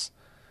stress.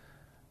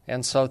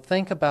 And so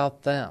think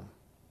about them.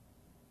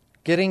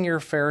 Getting your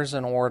affairs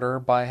in order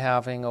by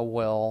having a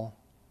will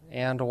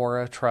and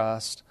or a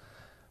trust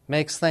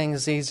makes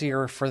things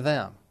easier for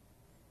them.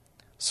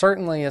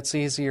 Certainly it's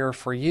easier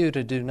for you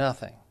to do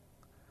nothing,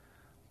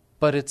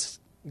 but it's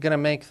going to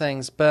make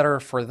things better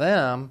for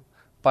them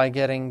by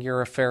getting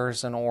your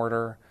affairs in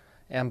order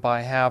and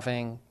by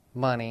having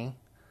money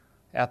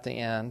at the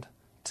end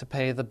to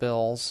pay the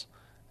bills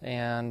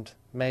and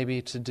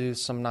maybe to do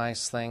some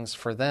nice things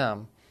for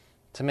them,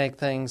 to make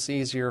things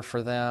easier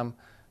for them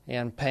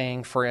in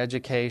paying for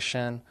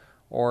education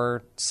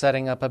or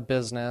setting up a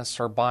business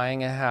or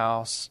buying a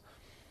house.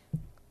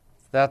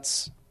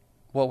 That's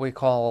what we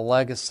call a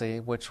legacy,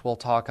 which we'll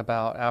talk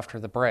about after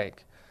the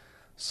break.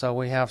 So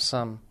we have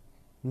some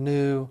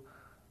new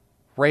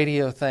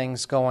radio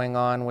things going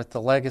on with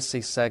the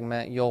legacy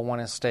segment. You'll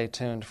want to stay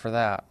tuned for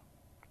that.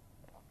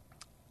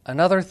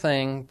 Another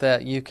thing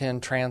that you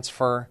can change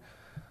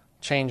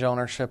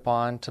ownership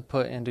on to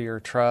put into your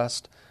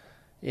trust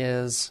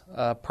is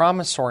a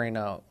promissory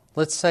note.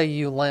 Let's say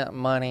you lent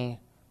money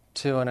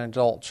to an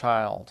adult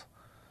child,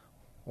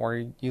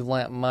 or you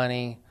lent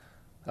money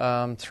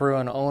through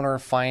an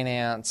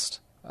owner-financed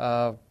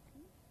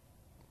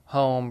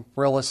home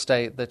real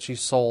estate that you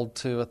sold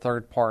to a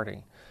third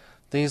party.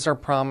 These are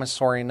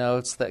promissory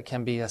notes that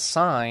can be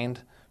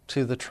assigned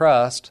to the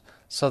trust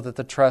so that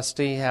the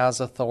trustee has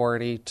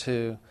authority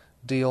to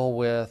deal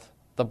with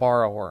the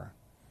borrower.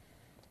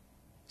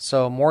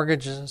 So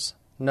mortgages,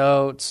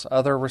 notes,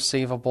 other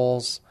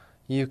receivables,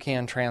 you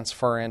can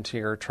transfer into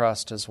your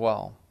trust as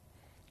well.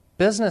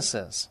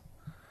 Businesses.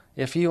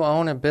 If you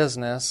own a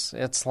business,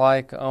 it's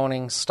like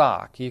owning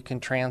stock. You can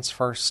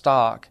transfer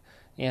stock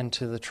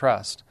into the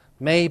trust.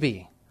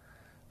 Maybe.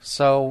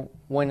 So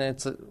when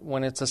it's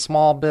a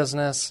small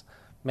business,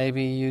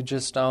 maybe you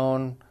just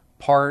own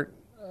part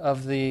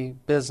of the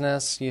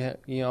business,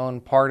 you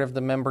own part of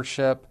the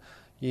membership,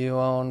 you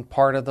own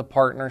part of the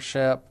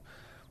partnership.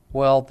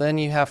 Well, then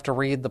you have to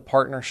read the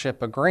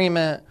partnership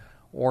agreement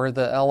or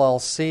the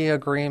LLC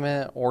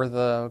agreement or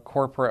the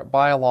corporate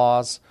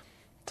bylaws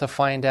to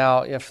find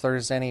out if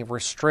there's any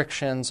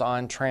restrictions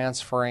on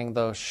transferring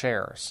those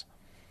shares.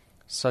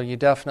 So you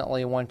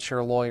definitely want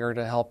your lawyer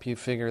to help you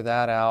figure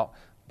that out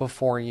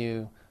before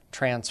you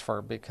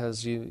transfer,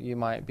 because you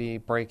might be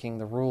breaking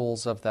the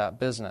rules of that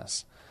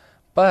business.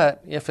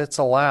 But if it's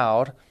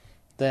allowed,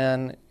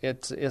 then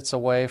it's a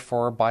way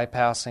for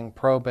bypassing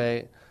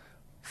probate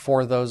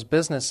for those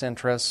business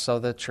interests so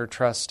that your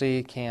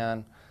trustee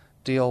can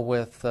deal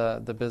with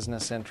the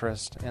business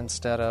interest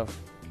instead of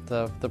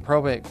the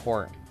probate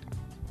court.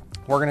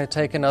 We're going to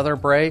take another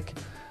break.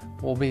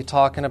 We'll be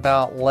talking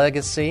about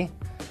legacy,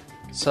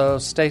 so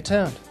stay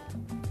tuned.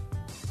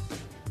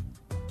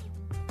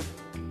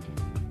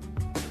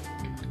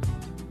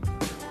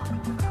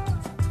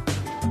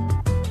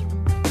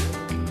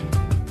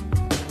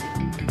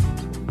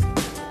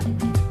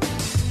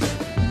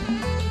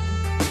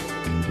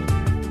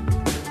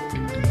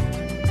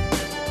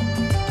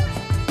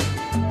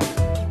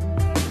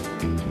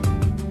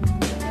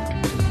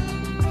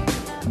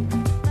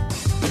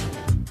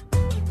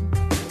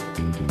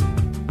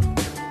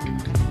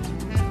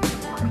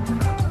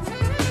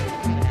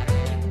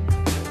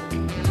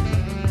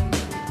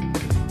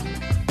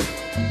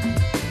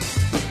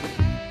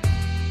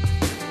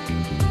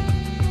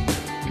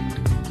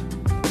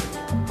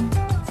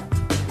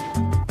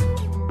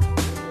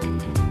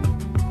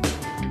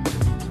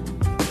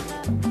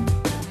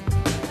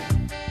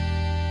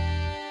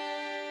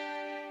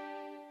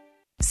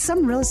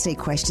 Some real estate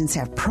questions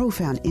have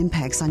profound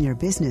impacts on your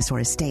business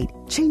or estate.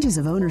 Changes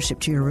of ownership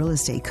to your real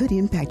estate could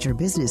impact your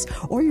business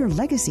or your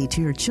legacy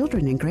to your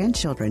children and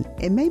grandchildren.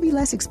 It may be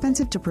less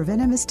expensive to prevent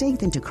a mistake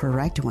than to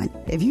correct one.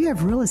 If you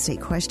have real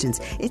estate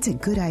questions, it's a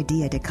good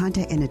idea to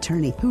contact an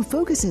attorney who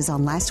focuses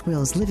on last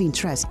wills, living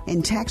trusts,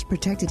 and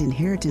tax-protected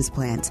inheritance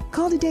plans.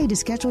 Call today to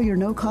schedule your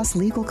no-cost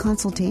legal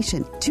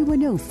consultation.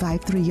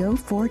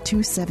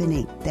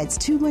 210-530-4278. That's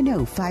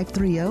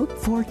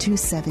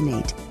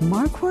 210-530-4278.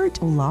 Marquardt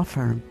Law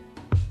Firm.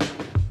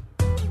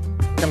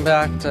 Welcome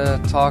back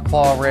to Talk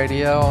Law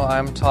Radio.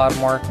 I'm Todd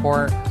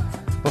Marquardt.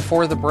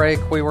 Before the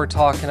break, we were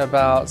talking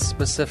about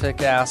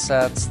specific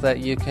assets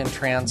that you can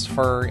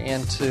transfer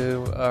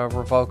into a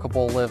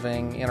revocable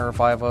living inter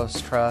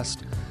vivos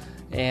trust.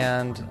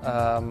 And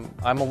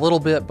I'm a little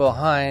bit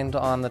behind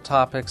on the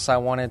topics I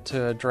wanted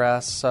to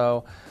address,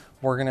 so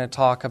we're going to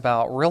talk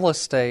about real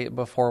estate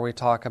before we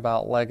talk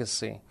about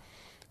legacy.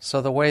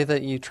 So the way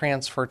that you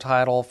transfer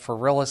title for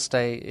real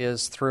estate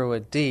is through a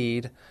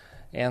deed.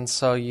 And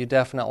so you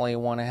definitely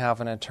want to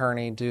have an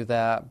attorney do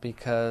that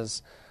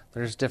because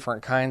there's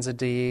different kinds of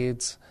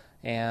deeds,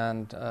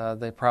 and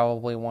they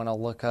probably want to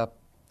look up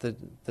the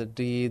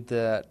deed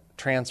that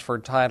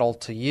transferred title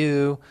to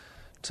you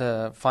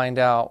to find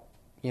out,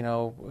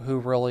 who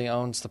really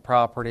owns the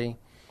property.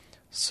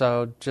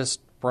 So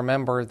just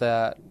remember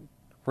that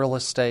real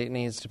estate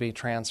needs to be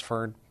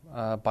transferred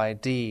by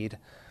deed.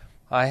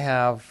 I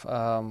have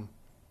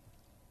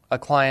a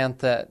client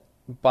that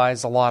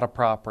buys a lot of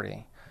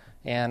property.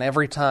 And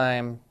every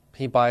time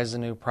he buys a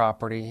new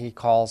property, he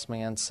calls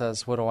me and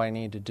says, what do I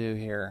need to do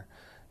here?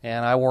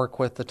 And I work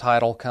with the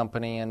title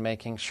company in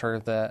making sure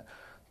that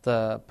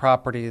the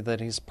property that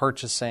he's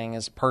purchasing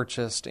is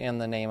purchased in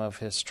the name of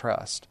his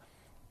trust.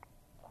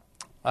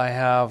 I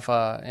have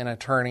an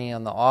attorney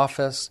in the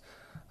office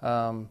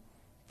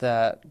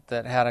that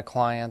had a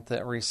client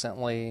that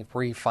recently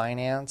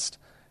refinanced,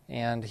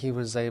 and he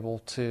was able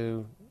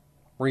to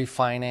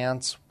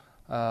refinance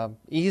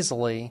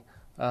easily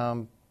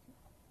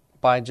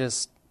by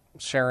just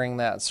sharing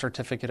that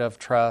certificate of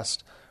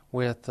trust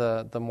with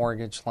the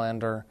mortgage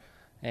lender,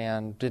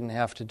 and didn't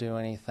have to do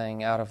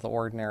anything out of the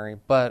ordinary.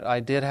 But I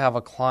did have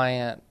a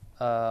client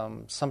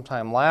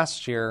sometime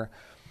last year.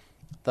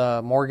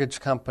 The mortgage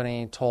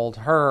company told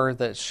her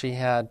that she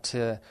had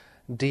to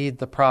deed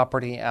the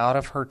property out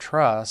of her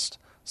trust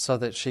so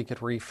that she could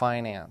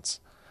refinance.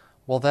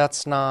 Well,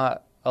 that's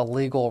not a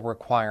legal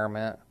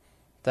requirement.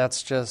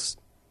 That's just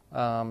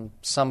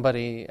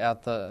somebody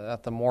at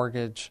the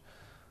mortgage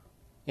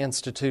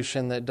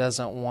institution that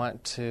doesn't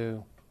want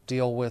to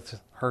deal with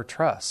her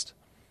trust.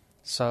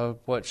 So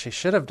what she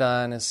should have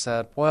done is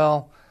said,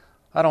 well,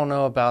 I don't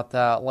know about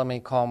that. Let me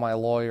call my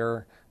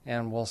lawyer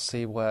and we'll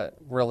see what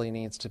really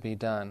needs to be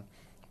done.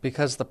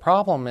 Because the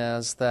problem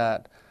is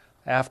that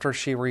after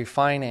she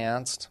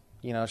refinanced,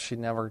 she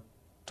never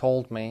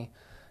told me,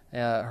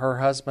 her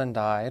husband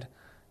died,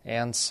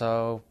 and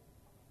so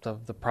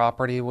the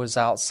property was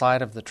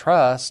outside of the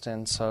trust,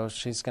 and so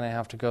she's going to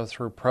have to go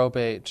through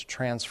probate to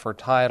transfer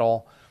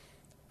title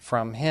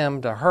from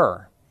him to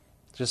her.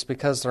 Just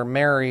because they're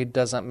married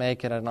doesn't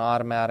make it an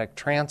automatic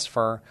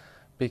transfer,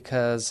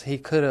 because he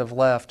could have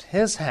left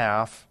his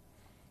half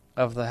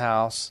of the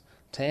house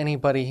to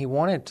anybody he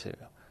wanted to.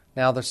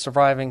 Now the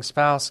surviving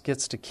spouse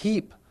gets to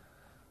keep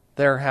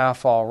their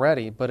half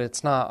already, but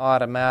it's not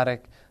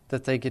automatic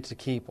that they get to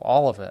keep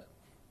all of it,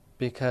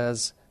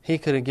 because he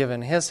could have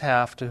given his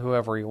half to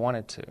whoever he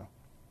wanted to.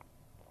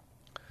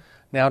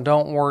 Now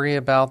don't worry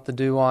about the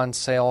due on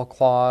sale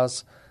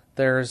clause.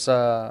 There's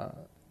the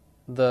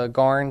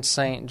Garn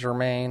St.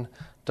 Germain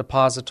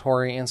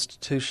Depository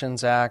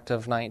Institutions Act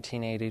of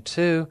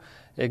 1982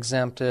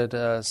 exempted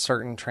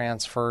certain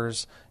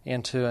transfers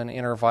into an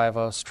inter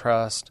vivos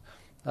trust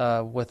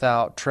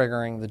without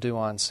triggering the due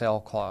on sale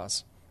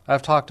clause.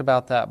 I've talked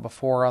about that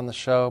before on the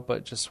show,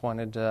 but just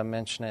wanted to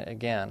mention it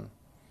again.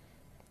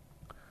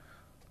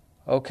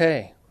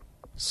 Okay,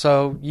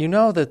 so you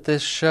know that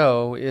this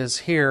show is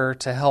here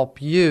to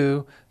help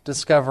you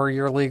discover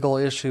your legal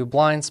issue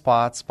blind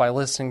spots by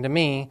listening to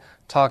me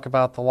talk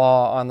about the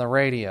law on the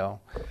radio.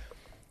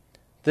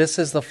 This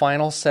is the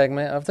final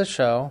segment of the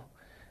show,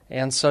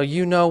 and so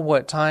you know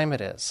what time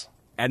it is.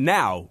 And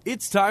now,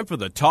 it's time for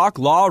the Talk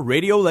Law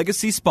Radio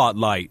Legacy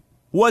Spotlight.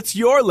 What's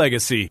your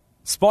legacy?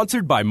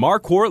 Sponsored by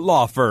Marquardt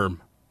Law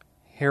Firm.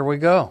 Here we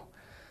go.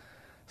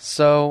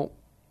 So,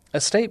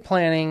 estate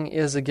planning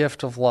is a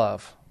gift of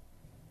love.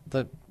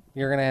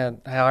 You're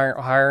going to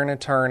hire an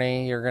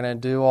attorney, you're going to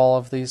do all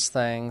of these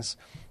things,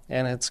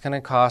 and it's going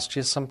to cost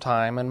you some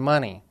time and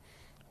money.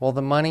 Well,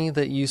 the money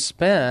that you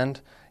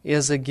spend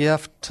is a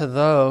gift to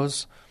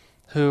those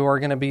who are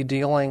going to be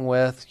dealing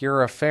with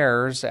your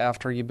affairs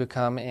after you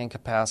become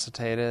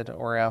incapacitated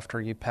or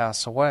after you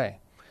pass away.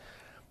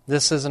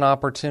 This is an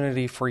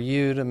opportunity for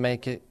you to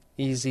make it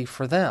easy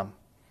for them.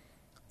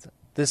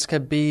 This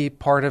could be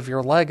part of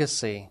your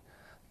legacy,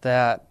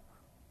 that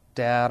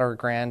dad or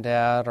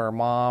granddad or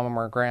mom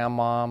or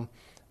grandmom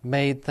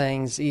made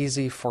things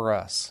easy for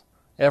us.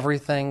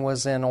 Everything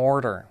was in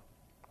order.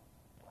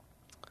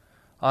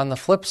 On the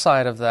flip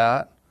side of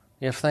that,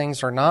 if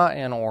things are not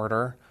in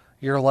order,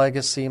 your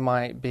legacy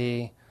might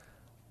be,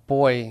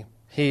 boy,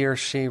 he or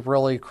she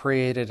really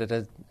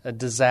created a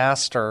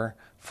disaster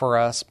for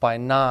us by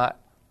not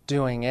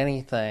doing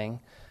anything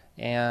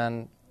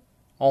and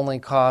only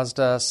caused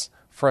us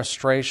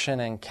frustration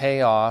and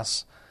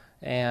chaos.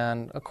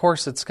 And of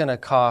course, it's going to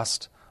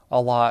cost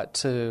a lot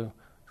to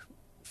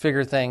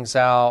figure things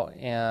out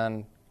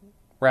and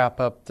wrap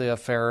up the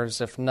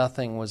affairs if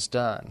nothing was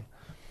done.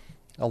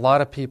 A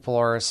lot of people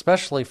are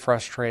especially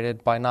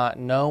frustrated by not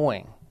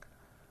knowing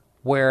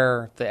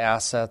where the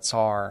assets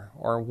are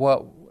or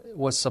what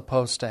was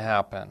supposed to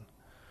happen.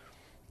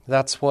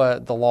 That's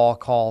what the law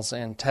calls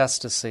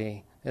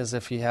intestacy, is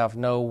if you have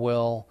no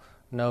will,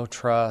 no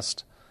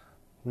trust,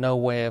 no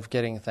way of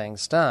getting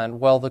things done.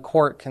 Well, the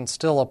court can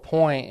still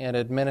appoint an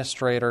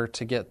administrator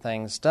to get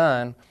things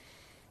done,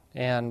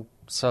 and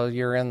so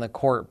you're in the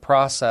court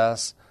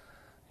process.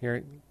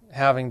 You're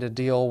having to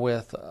deal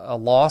with a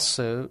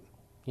lawsuit,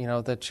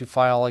 that you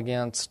file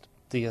against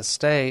the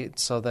estate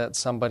so that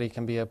somebody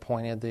can be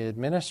appointed the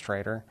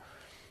administrator.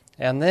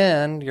 And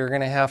then you're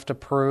going to have to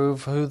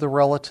prove who the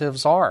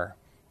relatives are.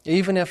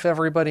 Even if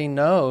everybody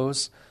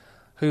knows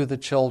who the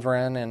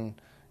children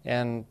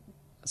and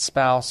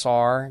spouse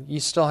are, you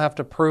still have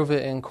to prove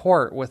it in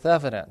court with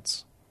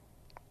evidence.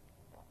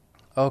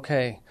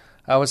 Okay,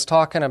 I was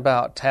talking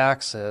about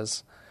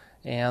taxes,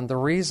 and the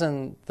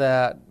reason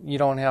that you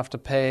don't have to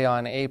pay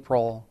on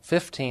April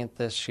 15th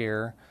this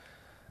year,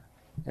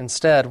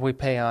 instead we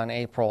pay on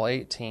April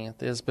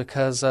 18th, is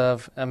because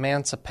of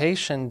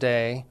Emancipation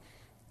Day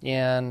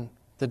in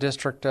the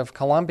District of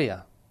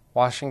Columbia,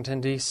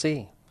 Washington,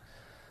 D.C.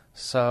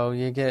 So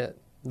you get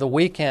the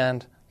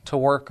weekend to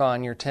work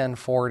on your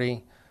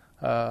 1040.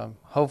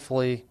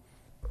 Hopefully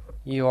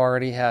you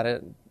already had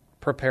it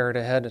prepared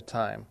ahead of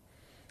time.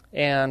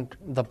 And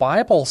the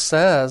Bible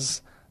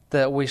says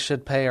that we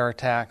should pay our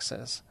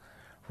taxes.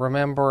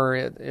 Remember,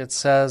 it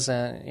says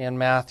in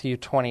Matthew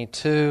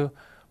 22,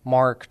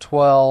 Mark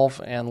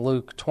 12 and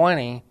Luke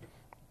 20,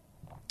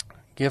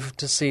 give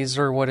to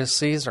Caesar what is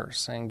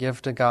Caesar's, and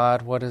give to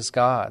God what is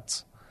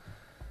God's.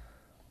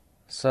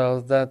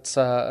 So that's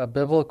a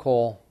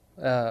biblical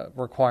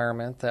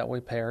requirement that we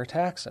pay our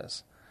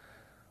taxes.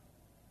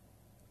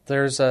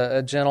 There's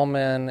a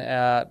gentleman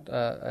at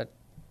a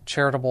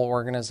charitable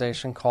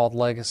organization called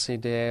Legacy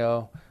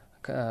Deo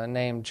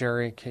named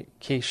Jerry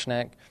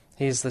Kieschnick.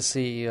 He's the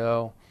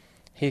CEO.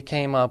 He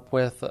came up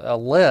with a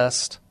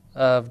list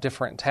of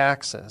different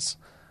taxes.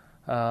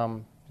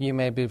 You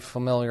may be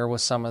familiar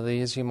with some of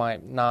these. You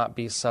might not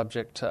be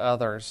subject to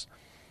others.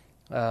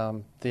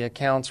 The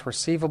accounts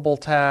receivable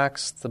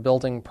tax, the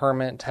building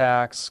permit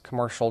tax,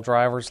 commercial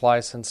driver's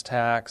license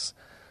tax,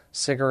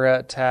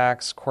 cigarette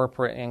tax,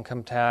 corporate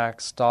income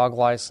tax, dog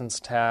license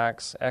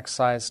tax,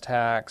 excise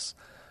tax,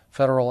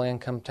 federal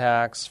income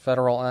tax,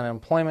 federal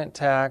unemployment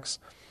tax,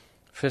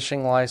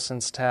 fishing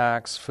license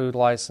tax, food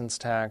license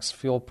tax,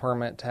 fuel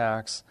permit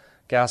tax,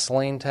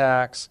 gasoline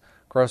tax,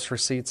 gross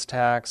receipts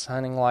tax,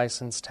 hunting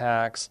license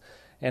tax,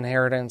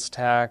 inheritance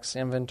tax,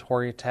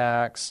 inventory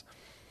tax,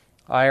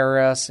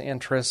 IRS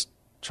interest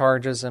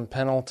charges and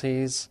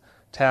penalties,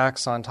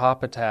 tax on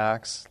top of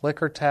tax,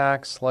 liquor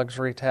tax,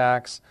 luxury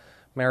tax,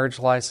 marriage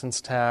license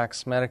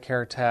tax,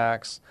 Medicare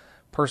tax,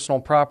 personal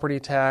property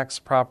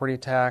tax,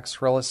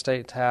 real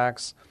estate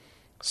tax,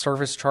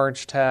 service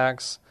charge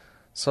tax,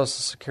 Social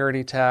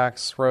Security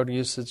tax, road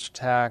usage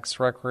tax,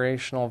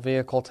 recreational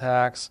vehicle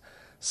tax,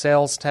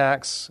 sales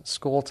tax,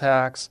 school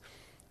tax,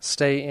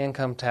 state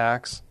income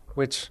tax,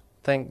 which,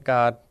 thank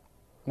God,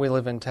 we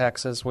live in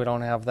Texas, we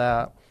don't have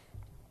that,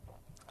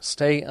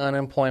 state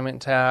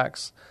unemployment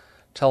tax,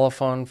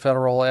 telephone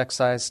federal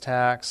excise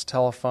tax,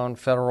 telephone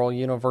federal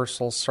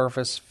universal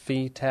service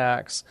fee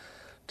tax,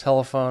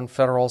 telephone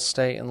federal,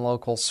 state, and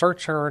local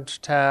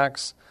surcharge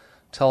tax,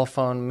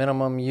 telephone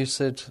minimum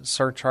usage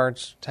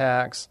surcharge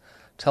tax,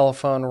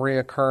 telephone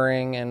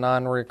reoccurring and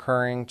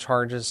non-recurring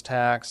charges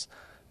tax,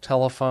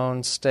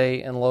 telephone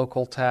state and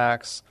local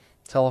tax,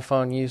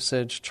 telephone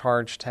usage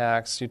charge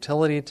tax,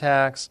 utility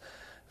tax,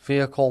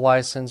 vehicle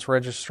license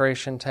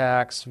registration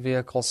tax,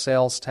 vehicle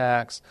sales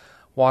tax,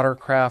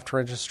 watercraft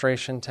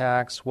registration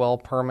tax, well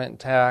permit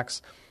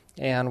tax,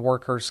 and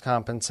workers'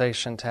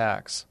 compensation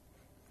tax.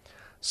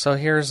 So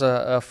here's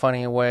a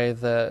funny way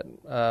that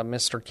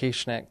Mr.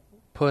 Kieschnick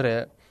put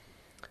it.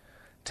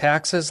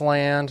 Taxes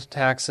land,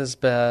 taxes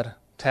bed,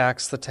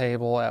 tax the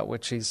table at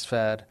which he's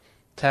fed.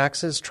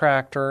 Taxes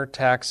tractor,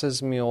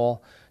 taxes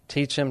mule,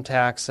 teach him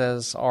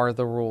taxes are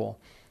the rule.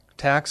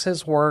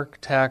 Taxes work,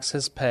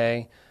 taxes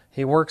pay,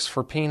 he works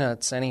for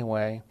peanuts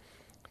anyway.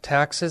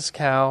 Taxes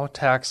cow,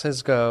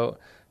 taxes goat,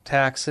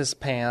 taxes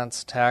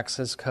pants,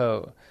 taxes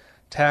coat.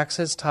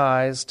 Taxes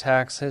ties,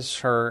 taxes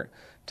shirt,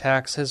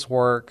 taxes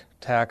work,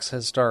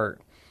 taxes dirt.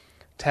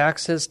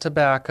 Taxes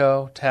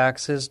tobacco,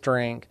 taxes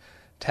drink,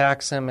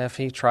 tax him if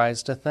he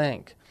tries to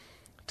think.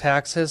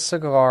 Taxes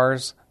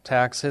cigars,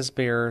 taxes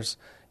beers,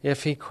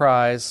 if he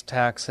cries,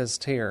 taxes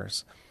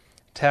tears.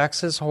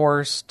 Taxes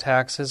horse,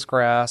 taxes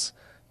grass,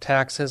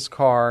 taxes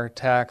car,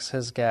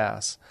 taxes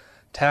gas.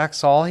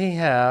 Tax all he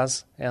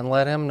has, and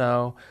let him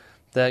know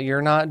that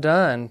you're not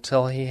done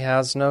till he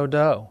has no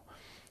dough.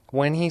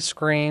 When he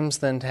screams,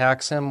 then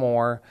tax him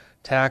more,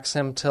 tax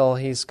him till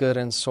he's good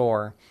and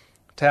sore.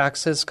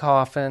 Tax his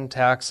coffin,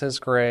 tax his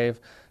grave,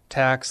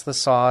 tax the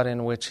sod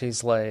in which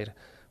he's laid.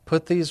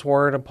 Put these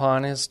words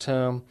upon his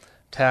tomb,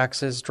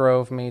 taxes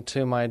drove me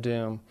to my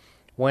doom.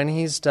 When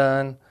he's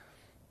done,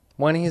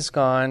 when he's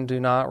gone, do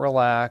not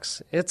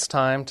relax, it's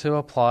time to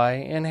apply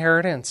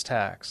inheritance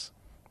tax.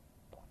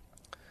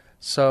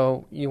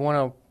 So you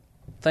want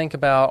to think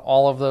about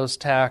all of those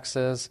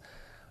taxes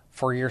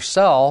for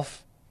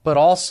yourself, but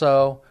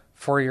also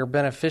for your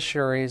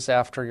beneficiaries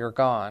after you're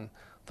gone.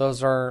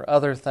 Those are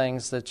other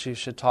things that you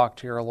should talk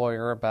to your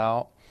lawyer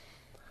about.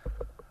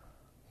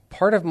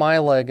 Part of my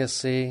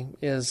legacy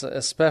is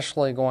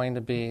especially going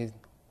to be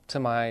to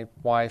my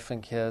wife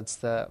and kids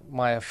that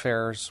my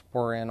affairs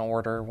were in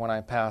order when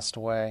I passed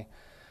away.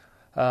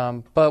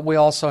 But we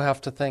also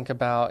have to think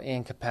about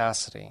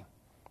incapacity.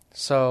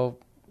 So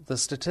the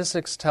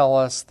statistics tell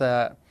us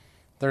that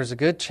there's a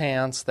good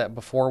chance that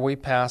before we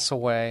pass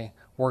away,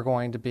 we're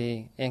going to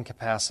be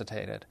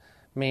incapacitated,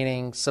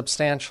 meaning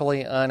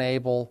substantially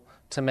unable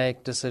to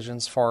make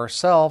decisions for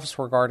ourselves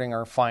regarding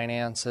our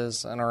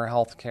finances and our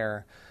health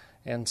care.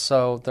 And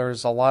so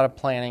there's a lot of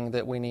planning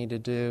that we need to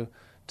do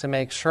to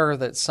make sure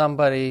that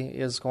somebody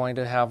is going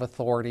to have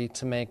authority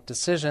to make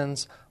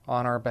decisions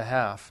on our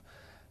behalf.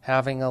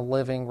 Having a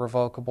living,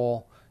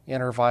 revocable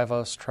inter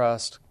vivos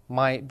trust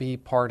might be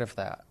part of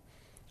that.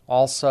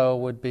 Also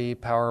would be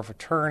power of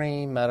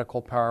attorney,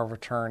 medical power of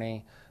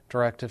attorney,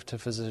 directive to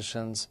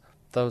physicians,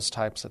 those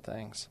types of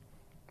things.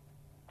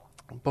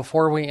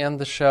 Before we end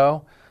the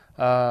show,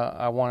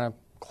 I want to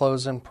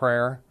close in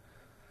prayer.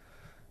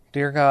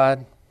 Dear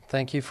God,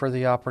 thank you for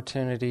the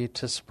opportunity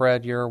to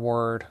spread your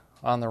word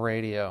on the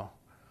radio.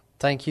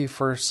 Thank you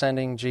for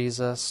sending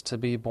Jesus to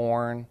be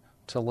born,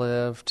 to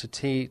live, to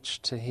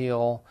teach, to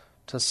heal,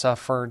 to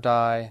suffer,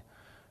 die,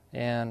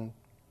 and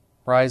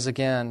rise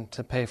again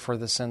to pay for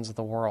the sins of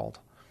the world.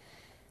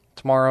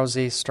 Tomorrow's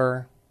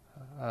Easter.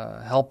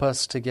 Help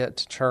us to get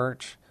to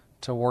church,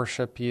 to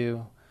worship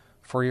you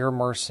for your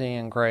mercy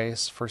and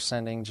grace for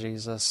sending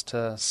Jesus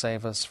to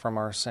save us from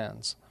our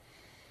sins.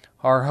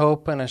 Our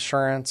hope and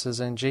assurance is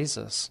in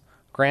Jesus.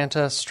 Grant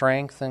us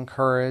strength and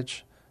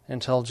courage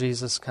until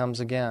Jesus comes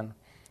again.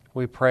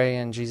 We pray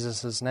in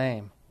Jesus'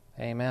 name.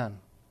 Amen.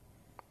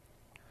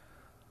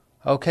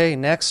 Okay,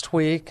 next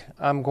week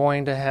I'm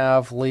going to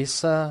have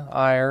Lisa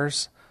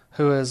Ayers,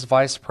 who is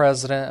Vice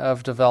President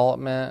of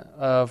Development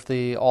of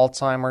the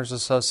Alzheimer's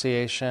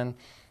Association,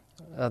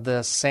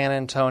 the San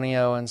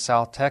Antonio and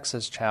South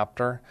Texas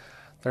chapter.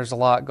 There's a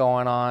lot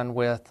going on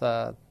with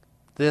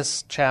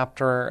this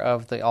chapter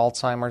of the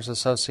Alzheimer's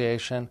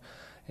Association,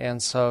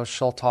 and so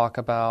she'll talk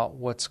about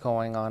what's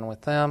going on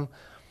with them.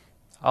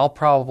 I'll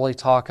probably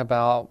talk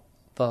about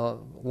the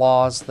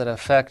laws that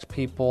affect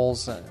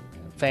people's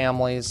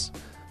families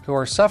who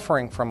are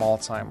suffering from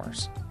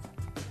Alzheimer's.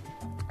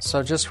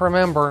 So just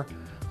remember,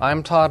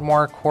 I'm Todd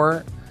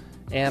Marquardt,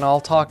 and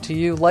I'll talk to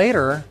you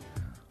later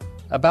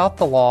about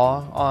the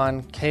law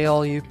on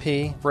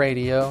KLUP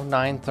Radio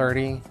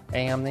 930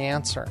 AM The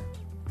Answer.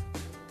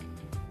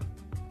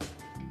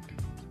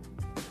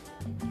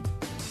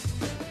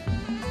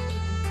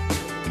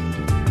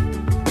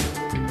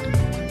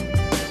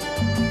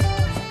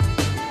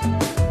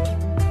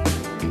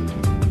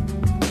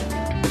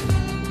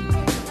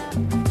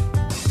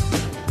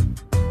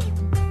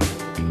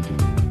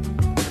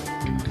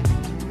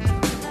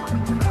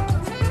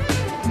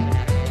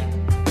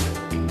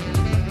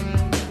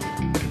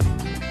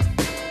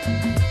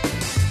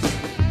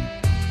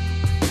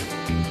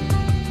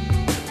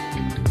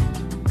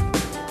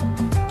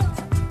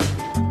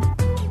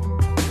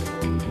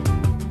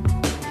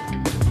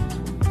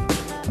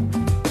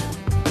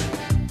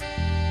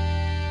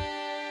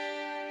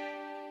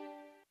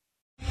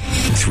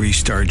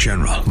 Three-star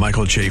General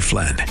Michael J.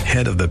 Flynn,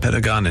 head of the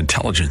Pentagon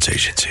Intelligence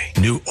Agency,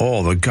 knew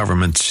all the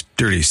government's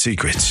dirty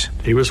secrets.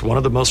 He was one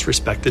of the most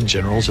respected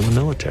generals in the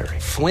military.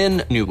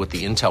 Flynn knew what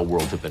the intel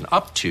world had been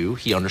up to.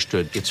 He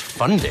understood its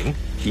funding.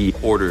 He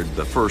ordered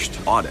the first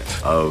audit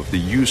of the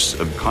use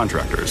of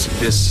contractors.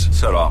 This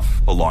set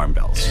off alarm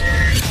bells.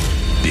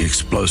 The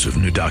explosive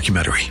new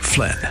documentary,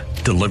 Flynn,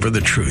 Deliver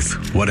the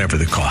Truth, Whatever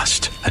the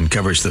Cost,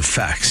 uncovers the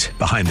facts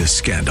behind this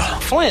scandal.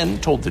 Flynn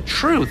told the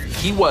truth.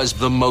 He was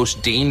the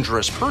most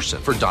dangerous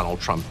person for Donald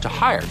Trump to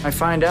hire. I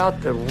find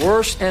out the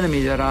worst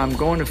enemy that I'm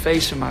going to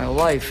face in my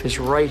life is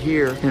right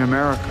here in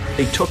America.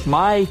 They took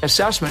my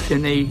assessment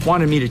and they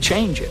wanted me to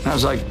change it. And I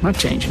was like, I'm not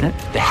changing it.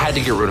 They had to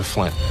get rid of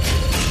Flynn.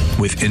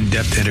 With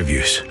in-depth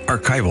interviews,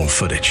 archival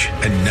footage,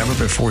 and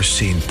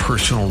never-before-seen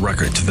personal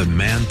records of the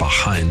man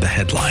behind the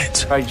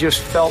headlines. I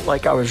just felt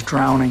like I was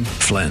drowning.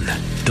 Flynn,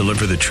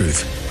 Deliver the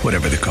Truth,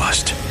 Whatever the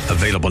Cost.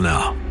 Available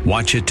now.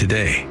 Watch it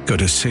today. Go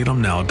to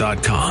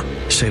salemnow.com.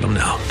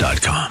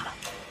 salemnow.com.